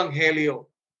del evangelio.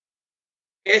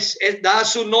 Da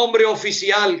su nombre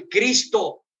oficial,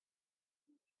 Cristo.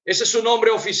 Ese es su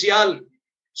nombre oficial.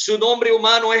 Su nombre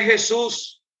humano es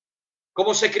Jesús.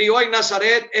 Como se crió en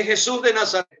Nazaret, es Jesús de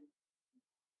Nazaret.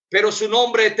 Pero su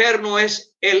nombre eterno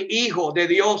es el Hijo de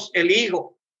Dios, el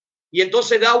Hijo. Y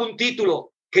entonces da un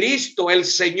título, Cristo, el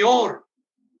Señor.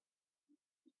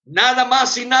 Nada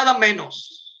más y nada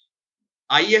menos.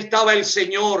 Ahí estaba el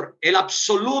Señor, el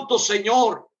absoluto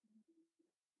Señor,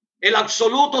 el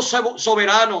absoluto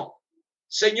soberano,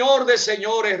 Señor de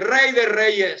señores, Rey de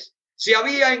reyes. Se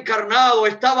había encarnado,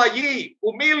 estaba allí,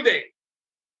 humilde.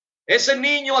 Ese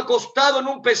niño acostado en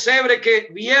un pesebre que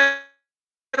vieron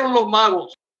los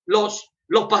magos,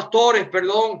 los pastores,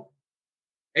 perdón.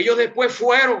 Ellos después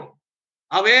fueron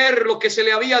a ver lo que se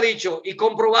le había dicho y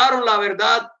comprobaron la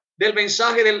verdad del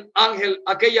mensaje del ángel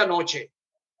aquella noche.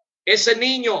 Ese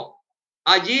niño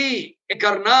allí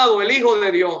encarnado, el Hijo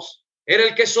de Dios, era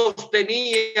el que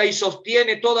sostenía y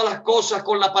sostiene todas las cosas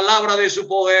con la palabra de su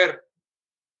poder.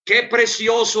 Qué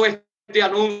precioso este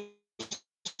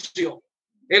anuncio,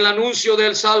 el anuncio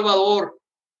del Salvador,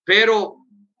 pero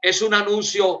es un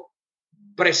anuncio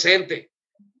presente.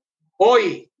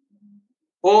 Hoy,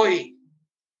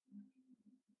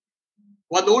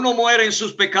 cuando uno muere en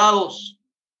sus pecados,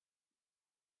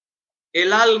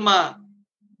 el alma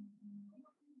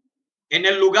en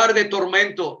el lugar de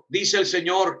tormento, dice el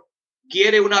Señor,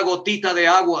 quiere una gotita de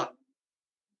agua.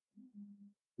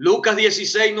 Lucas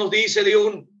 16 nos dice de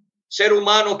un ser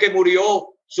humano que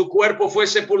murió, su cuerpo fue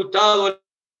sepultado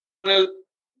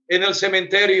en el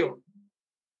cementerio,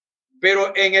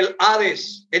 pero en el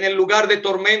Hades, en el lugar de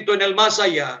tormento, en el más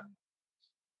allá,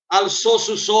 alzó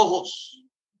sus ojos.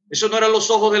 Eso no eran los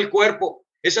ojos del cuerpo,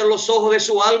 esos eran los ojos de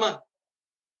su alma.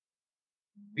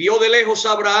 Vio de lejos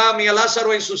a Abraham y a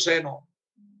Lázaro en su seno,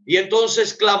 y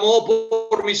entonces clamó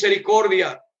por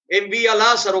misericordia. Envía a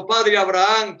Lázaro, padre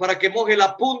Abraham, para que moje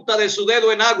la punta de su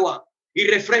dedo en agua y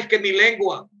refresque mi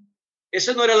lengua.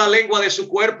 Esa no era la lengua de su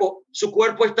cuerpo. Su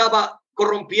cuerpo estaba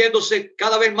corrompiéndose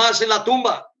cada vez más en la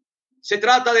tumba. Se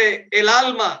trata de el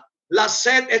alma, la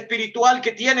sed espiritual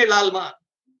que tiene el alma.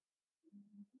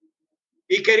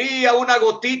 Y quería una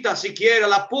gotita, siquiera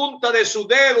la punta de su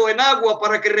dedo en agua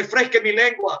para que refresque mi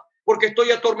lengua, porque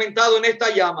estoy atormentado en esta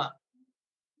llama.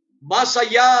 Más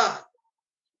allá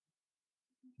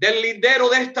del lindero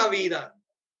de esta vida,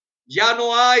 ya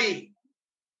no hay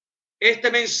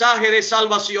este mensaje de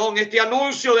salvación, este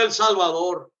anuncio del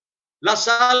Salvador. Las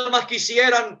almas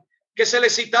quisieran que se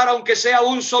les citara aunque sea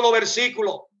un solo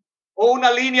versículo o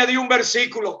una línea de un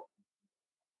versículo,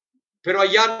 pero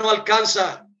allá no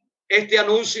alcanza este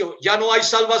anuncio. Ya no hay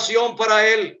salvación para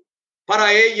él,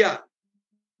 para ella.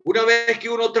 Una vez que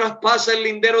uno traspasa el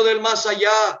lindero del más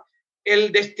allá,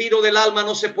 el destino del alma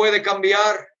no se puede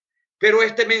cambiar. Pero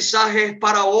este mensaje es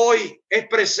para hoy, es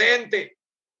presente.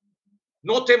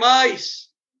 No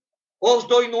temáis, os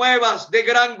doy nuevas de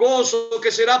gran gozo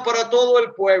que será para todo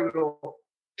el pueblo,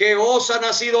 que os ha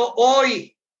nacido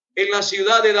hoy en la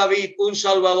ciudad de David un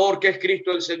Salvador, que es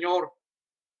Cristo el Señor.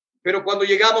 Pero cuando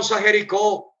llegamos a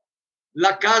Jericó,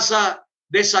 la casa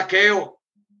de Zaqueo,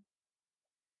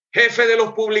 jefe de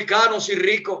los publicanos y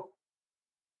rico,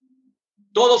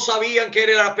 todos sabían que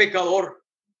él era pecador.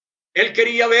 Él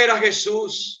quería ver a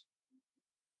Jesús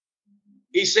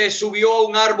y se subió a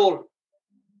un árbol.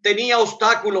 Tenía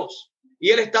obstáculos y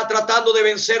él está tratando de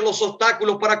vencer los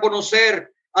obstáculos para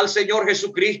conocer al Señor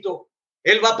Jesucristo.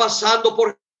 Él va pasando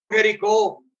por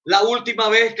Jericó, la última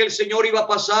vez que el Señor iba a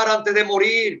pasar antes de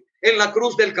morir en la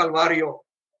cruz del Calvario.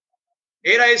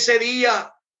 Era ese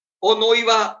día o no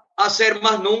iba a ser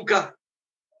más nunca.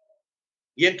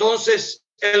 Y entonces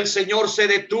el Señor se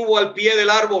detuvo al pie del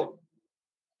árbol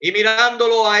y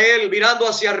mirándolo a él, mirando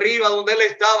hacia arriba donde él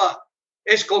estaba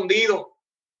escondido,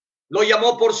 lo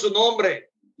llamó por su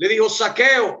nombre. Le dijo: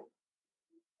 Zaqueo,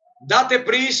 date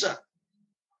prisa,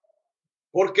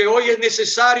 porque hoy es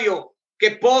necesario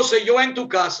que pose yo en tu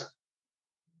casa.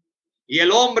 Y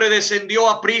el hombre descendió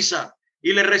a prisa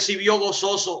y le recibió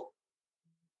gozoso.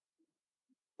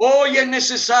 Hoy es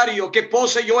necesario que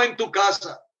pose yo en tu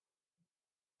casa.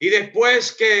 Y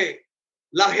después que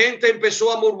la gente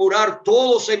empezó a murmurar,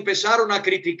 todos empezaron a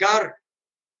criticar.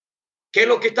 ¿Qué es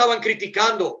lo que estaban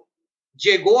criticando?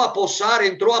 Llegó a posar,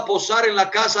 entró a posar en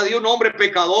la casa de un hombre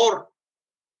pecador.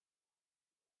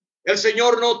 El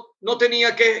Señor no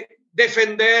tenía que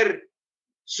defender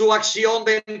su acción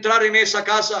de entrar en esa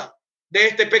casa de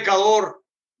este pecador,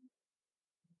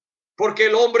 porque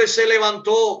el hombre se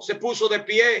levantó, se puso de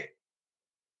pie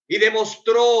y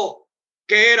demostró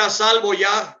que era salvo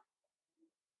ya.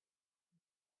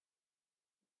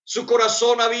 Su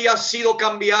corazón había sido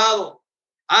cambiado.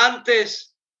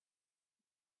 Antes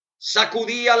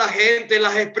sacudía a la gente,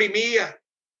 las exprimía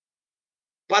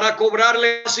para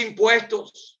cobrarle los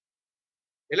impuestos.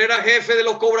 Él era jefe de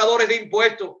los cobradores de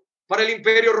impuestos para el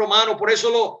Imperio Romano. Por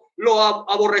eso lo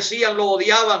aborrecían, lo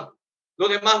odiaban los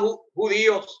demás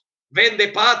judíos. Vende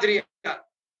patria,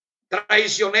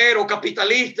 traicionero,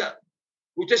 capitalista.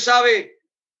 Usted sabe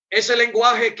ese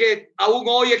lenguaje que aún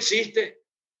hoy existe.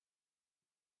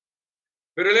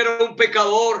 Pero él era un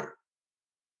pecador.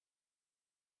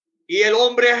 Y el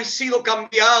hombre ha sido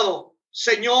cambiado.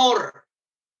 Señor,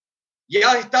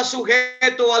 ya está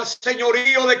sujeto al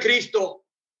señorío de Cristo.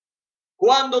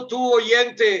 Cuando tú,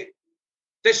 oyente,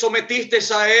 te sometiste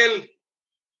a él,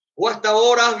 o hasta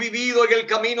ahora has vivido en el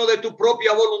camino de tu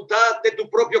propia voluntad, de tu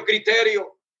propio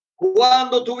criterio.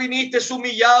 Cuando tú viniste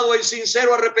humillado en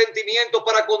sincero arrepentimiento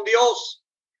para con Dios,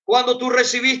 cuando tú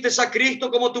recibiste a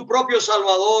Cristo como tu propio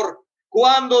Salvador,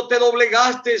 cuando te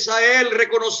doblegaste a él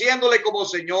reconociéndole como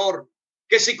Señor,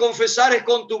 que si confesares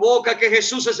con tu boca que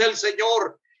Jesús es el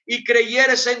Señor y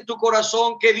creyeres en tu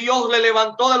corazón que Dios le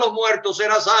levantó de los muertos,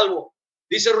 serás salvo.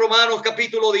 Dice Romanos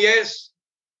capítulo 10,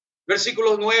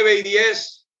 versículos 9 y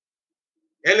 10.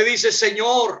 Él le dice: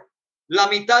 Señor, la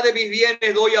mitad de mis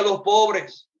bienes doy a los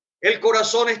pobres. El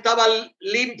corazón estaba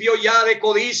limpio ya de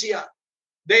codicia,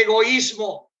 de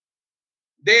egoísmo,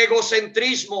 de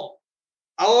egocentrismo.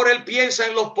 Ahora él piensa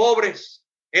en los pobres.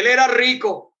 Él era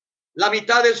rico, la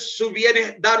mitad de sus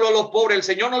bienes darlo a los pobres. El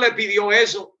Señor no le pidió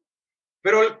eso,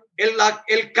 pero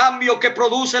el cambio que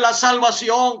produce la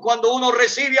salvación cuando uno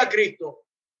recibe a Cristo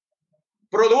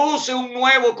produce un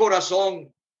nuevo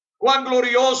corazón. Cuán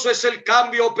glorioso es el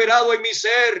cambio operado en mi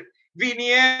ser,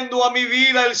 viniendo a mi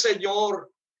vida el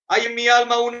Señor. Hay en mi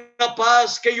alma una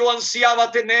paz que yo ansiaba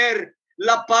tener,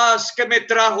 la paz que me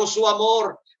trajo su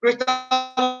amor. No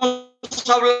estamos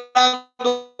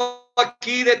hablando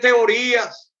aquí de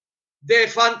teorías, de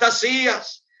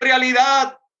fantasías. En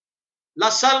realidad,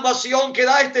 la salvación que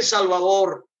da este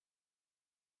Salvador.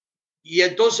 Y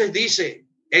entonces dice: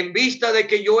 en vista de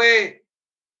que yo he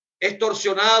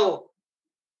extorsionado,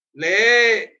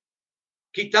 le he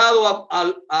quitado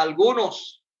a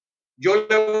algunos, yo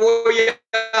le voy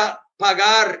a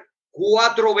pagar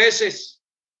 4 veces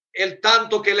el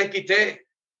tanto que les quité.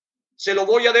 Se lo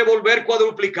voy a devolver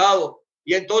cuadruplicado.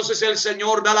 Y entonces el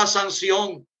Señor da la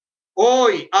sanción.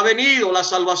 Hoy ha venido la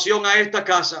salvación a esta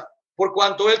casa, por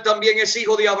cuanto él también es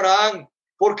hijo de Abraham,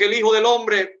 porque el Hijo del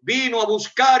Hombre vino a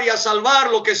buscar y a salvar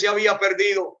lo que se había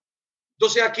perdido.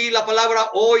 Entonces aquí la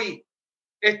palabra hoy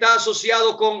está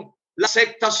asociado con la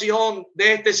aceptación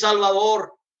de este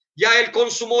Salvador. Ya Él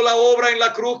consumó la obra en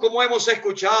la cruz, como hemos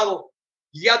escuchado.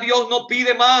 Ya Dios no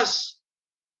pide más.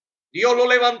 Dios lo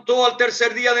levantó al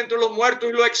tercer día de entre los muertos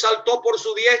y lo exaltó por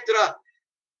su diestra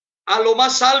a lo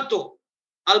más alto,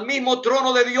 al mismo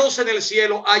trono de Dios en el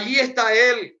cielo. Allí está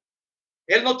Él.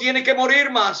 Él no tiene que morir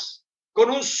más. Con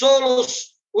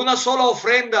una sola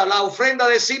ofrenda, la ofrenda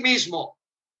de sí mismo,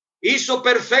 hizo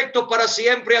perfecto para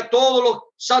siempre a todos los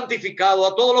santificados,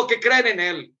 a todos los que creen en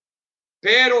Él.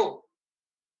 Pero,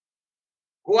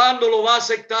 ¿cuándo lo va a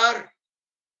aceptar?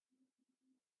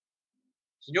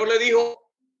 El Señor le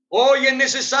dijo: hoy es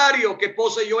necesario que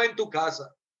pose yo en tu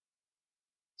casa.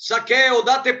 Zaqueo,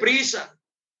 date prisa.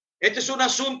 Este es un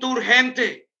asunto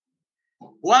urgente.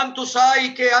 ¿Cuántos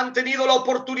hay que han tenido la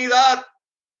oportunidad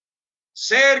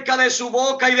cerca de su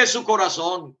boca y de su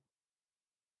corazón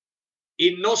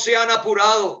y no se han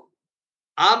apurado,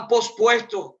 han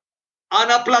pospuesto, han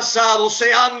aplazado,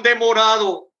 se han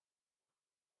demorado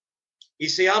y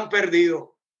se han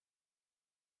perdido?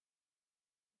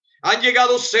 Han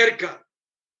llegado cerca.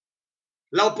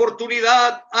 La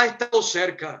oportunidad ha estado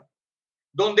cerca.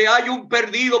 Donde hay un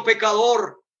perdido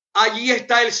pecador, allí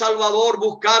está el Salvador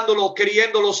buscándolo,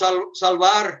 queriéndolo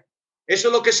salvar. Eso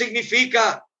es lo que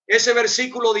significa ese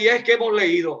versículo 10 que hemos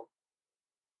leído.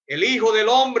 El Hijo del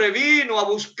Hombre vino a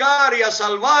buscar y a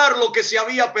salvar lo que se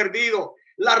había perdido.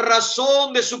 La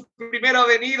razón de su primera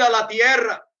venida a la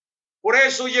tierra. Por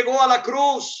eso llegó a la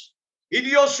cruz y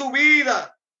dio su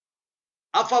vida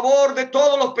a favor de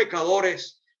todos los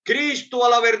pecadores. Cristo, a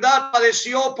la verdad,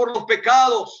 padeció por los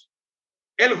pecados,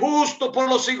 el justo por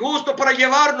los injustos, para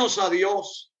llevarnos a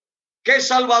Dios. ¡Qué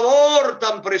Salvador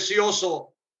tan precioso!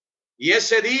 Y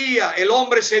ese día el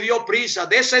hombre se dio prisa,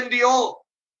 descendió.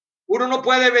 Uno no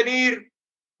puede venir,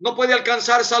 no puede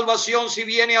alcanzar salvación si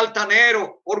viene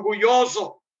altanero,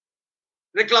 orgulloso,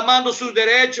 reclamando sus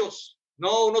derechos.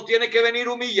 No, uno tiene que venir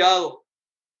humillado,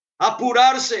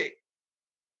 apurarse,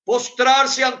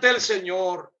 postrarse ante el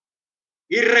Señor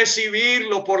y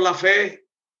recibirlo por la fe.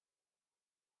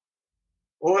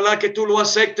 Ojalá que tú lo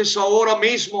aceptes ahora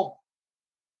mismo.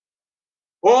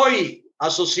 Hoy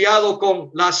asociado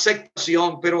con la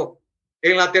aceptación, pero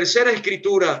en la tercera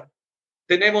escritura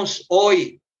tenemos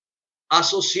hoy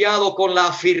asociado con la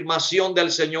afirmación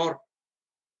del Señor.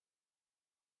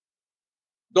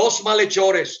 Dos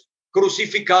malhechores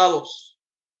crucificados,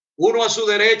 uno a su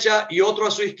derecha y otro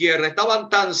a su izquierda. Estaban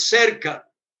tan cerca,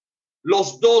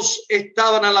 los dos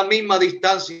estaban a la misma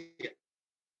distancia.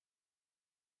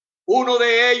 Uno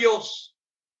de ellos,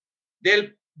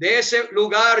 de ese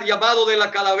lugar llamado de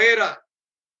la calavera,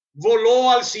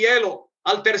 voló al cielo,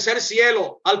 al tercer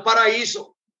cielo, al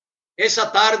paraíso,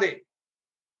 esa tarde,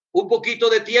 un poquito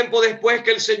de tiempo después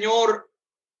que el Señor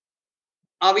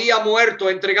había muerto,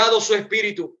 entregado su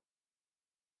espíritu.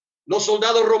 Los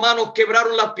soldados romanos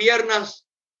quebraron las piernas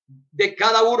de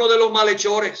cada uno de los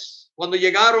malhechores. Cuando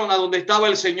llegaron a donde estaba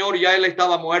el Señor, ya él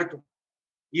estaba muerto.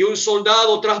 Y un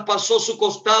soldado traspasó su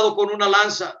costado con una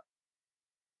lanza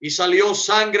y salió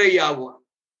sangre y agua.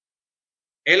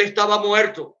 Él estaba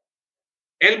muerto.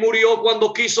 Él murió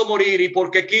cuando quiso morir, y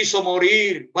porque quiso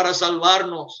morir para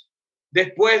salvarnos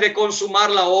después de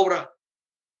consumar la obra.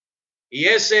 Y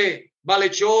ese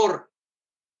malhechor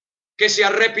que se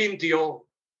arrepintió,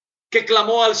 que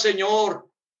clamó al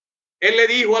Señor, él le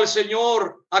dijo al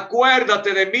Señor: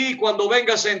 acuérdate de mí cuando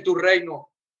vengas en tu reino.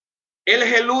 Él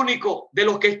es el único de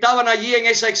los que estaban allí en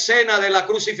esa escena de la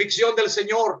crucifixión del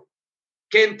Señor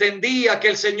que entendía que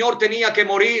el Señor tenía que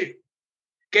morir,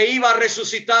 que iba a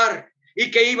resucitar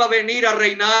y que iba a venir a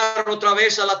reinar otra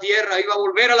vez a la tierra, iba a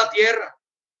volver a la tierra.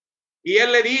 Y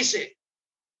él le dice: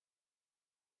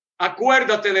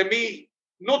 acuérdate de mí,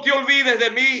 no te olvides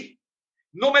de mí,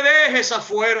 no me dejes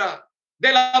afuera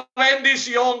de la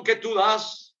bendición que tú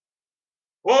das.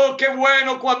 Oh, qué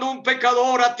bueno cuando un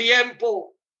pecador a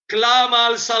tiempo clama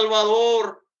al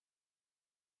Salvador,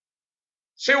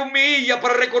 se humilla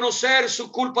para reconocer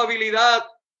su culpabilidad,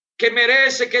 que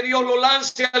merece que Dios lo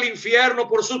lance al infierno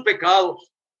por sus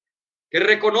pecados, que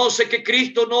reconoce que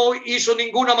Cristo no hizo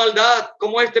ninguna maldad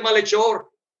como este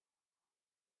malhechor.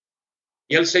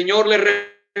 Y el Señor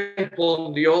le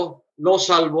respondió, lo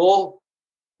salvó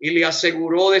y le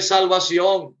aseguró de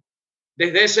salvación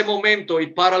desde ese momento y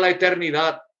para la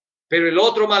eternidad. Pero el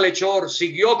otro malhechor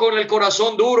siguió con el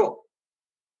corazón duro,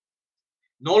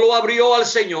 no lo abrió al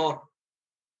Señor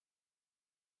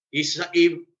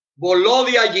y voló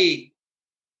de allí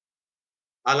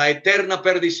a la eterna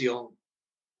perdición.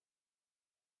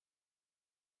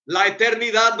 La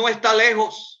eternidad no está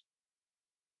lejos.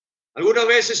 Algunas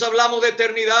veces hablamos de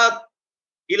eternidad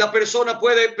y la persona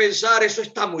puede pensar, eso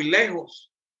está muy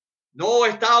lejos. No,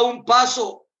 está a un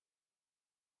paso.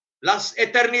 La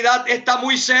eternidad está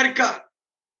muy cerca.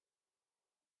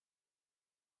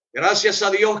 Gracias a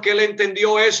Dios que él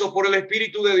entendió eso por el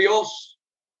Espíritu de Dios.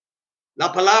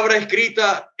 La palabra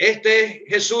escrita, este es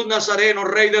Jesús Nazareno,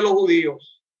 rey de los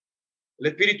judíos. El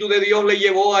Espíritu de Dios le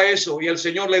llevó a eso y el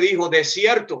Señor le dijo, de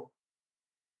cierto,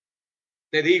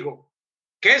 te digo,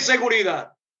 ¿qué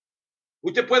seguridad?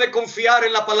 Usted puede confiar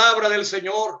en la palabra del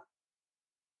Señor.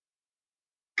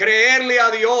 Creerle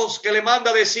a Dios que le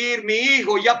manda decir, mi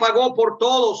hijo ya pagó por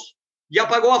todos, ya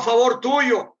pagó a favor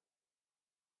tuyo.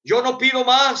 Yo no pido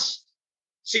más.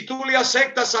 Si tú le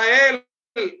aceptas a él,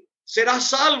 serás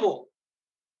salvo.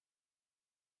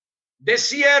 De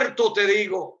cierto te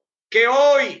digo que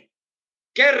hoy,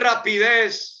 qué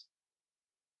rapidez,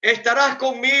 estarás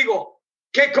conmigo,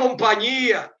 qué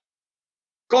compañía,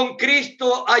 con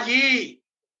Cristo allí,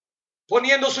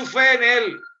 poniendo su fe en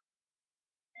él.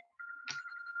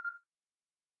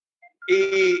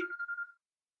 Y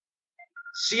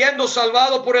siendo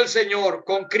salvado por el Señor,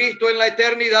 con Cristo en la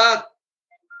eternidad.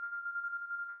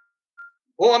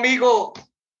 Oh amigo,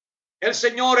 el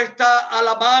Señor está a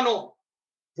la mano,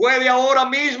 puede ahora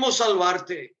mismo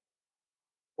salvarte.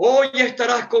 Hoy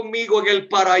estarás conmigo en el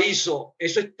paraíso.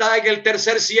 Eso está en el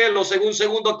tercer cielo, según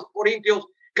 2 Corintios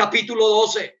capítulo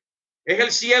 12. Es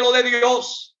el cielo de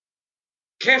Dios.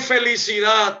 ¡Qué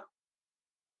felicidad!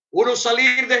 Uno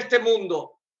salir de este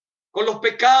mundo con los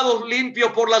pecados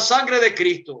limpios por la sangre de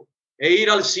Cristo e ir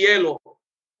al cielo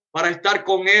para estar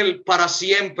con él para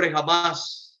siempre,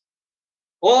 jamás.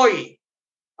 Hoy,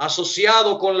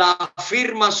 asociado con la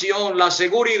afirmación, la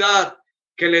seguridad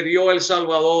que le dio el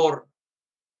Salvador.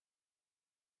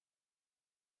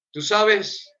 ¿Tú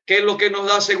sabes qué es lo que nos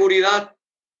da seguridad?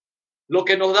 Lo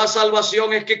que nos da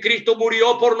salvación es que Cristo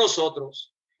murió por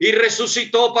nosotros y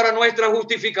resucitó para nuestra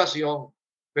justificación.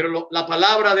 Pero la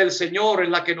palabra del Señor es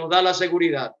la que nos da la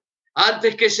seguridad.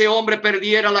 Antes que ese hombre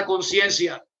perdiera la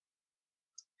conciencia,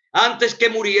 antes que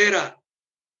muriera,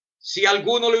 si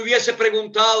alguno le hubiese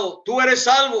preguntado, ¿tú eres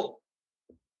salvo?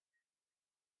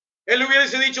 Él le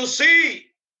hubiese dicho, sí.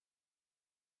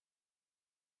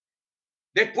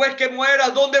 Después que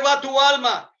mueras, ¿dónde va tu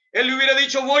alma? Él le hubiera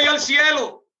dicho, voy al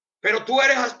cielo. Pero tú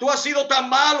has sido tan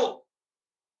malo.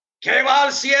 ¿Qué va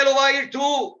al cielo va a ir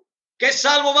tú? ¿Qué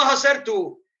salvo vas a ser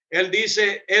tú? Él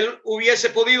dice, él hubiese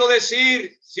podido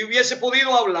decir, si hubiese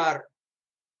podido hablar,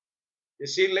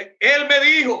 decirle, él me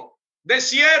dijo, de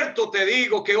cierto te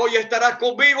digo que hoy estarás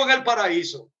conmigo en el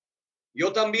paraíso.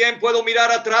 Yo también puedo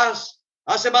mirar atrás,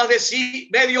 hace más de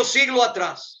medio siglo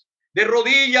atrás, de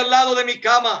rodillas al lado de mi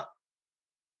cama,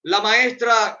 la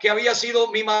maestra que había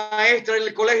sido mi maestra en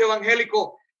el colegio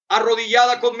evangélico,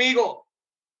 arrodillada conmigo,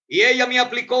 y ella me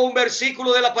aplicó un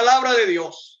versículo de la palabra de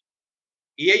Dios.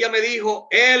 Y ella me dijo,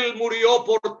 él murió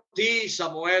por ti,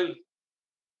 Samuel.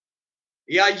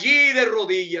 Y allí de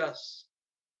rodillas,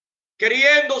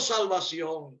 queriendo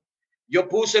salvación, yo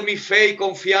puse mi fe y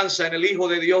confianza en el Hijo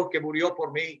de Dios que murió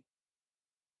por mí.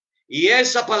 Y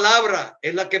esa palabra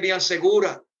es la que me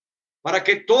asegura para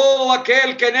que todo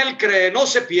aquel que en él cree no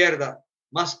se pierda,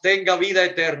 mas tenga vida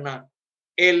eterna.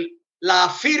 La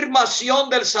afirmación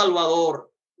del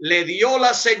Salvador le dio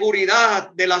la seguridad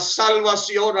de la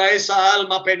salvación a esa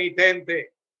alma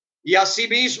penitente. Y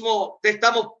asimismo te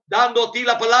estamos dando a ti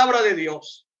la palabra de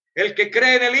Dios. El que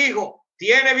cree en el Hijo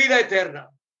tiene vida eterna.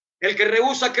 El que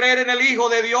rehúsa creer en el Hijo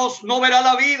de Dios no verá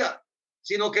la vida,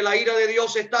 sino que la ira de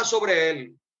Dios está sobre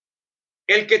él.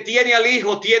 El que tiene al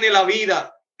Hijo tiene la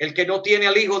vida. El que no tiene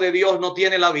al Hijo de Dios no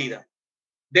tiene la vida.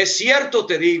 De cierto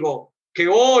te digo que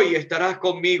hoy estarás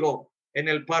conmigo en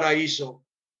el paraíso.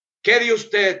 ¿Qué de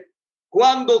usted?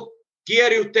 ¿Cuándo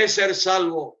quiere usted ser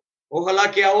salvo? Ojalá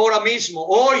que ahora mismo,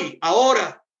 hoy,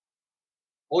 ahora,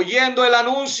 oyendo el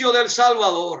anuncio del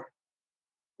Salvador,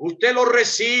 usted lo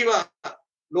reciba,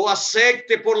 lo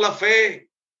acepte por la fe.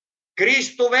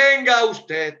 Cristo venga a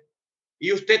usted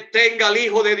y usted tenga al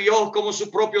Hijo de Dios como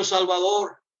su propio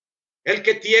Salvador. El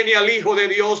que tiene al Hijo de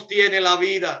Dios tiene la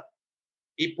vida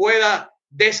y pueda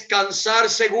descansar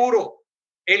seguro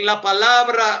en la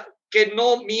palabra que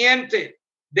no miente,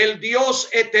 del Dios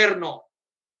eterno,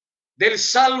 del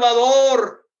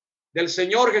Salvador, del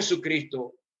Señor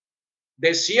Jesucristo.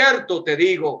 De cierto te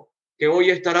digo que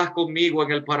hoy estarás conmigo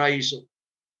en el paraíso.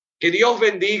 Que Dios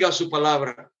bendiga su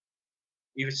palabra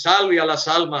y salve a las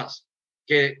almas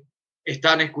que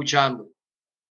están escuchando.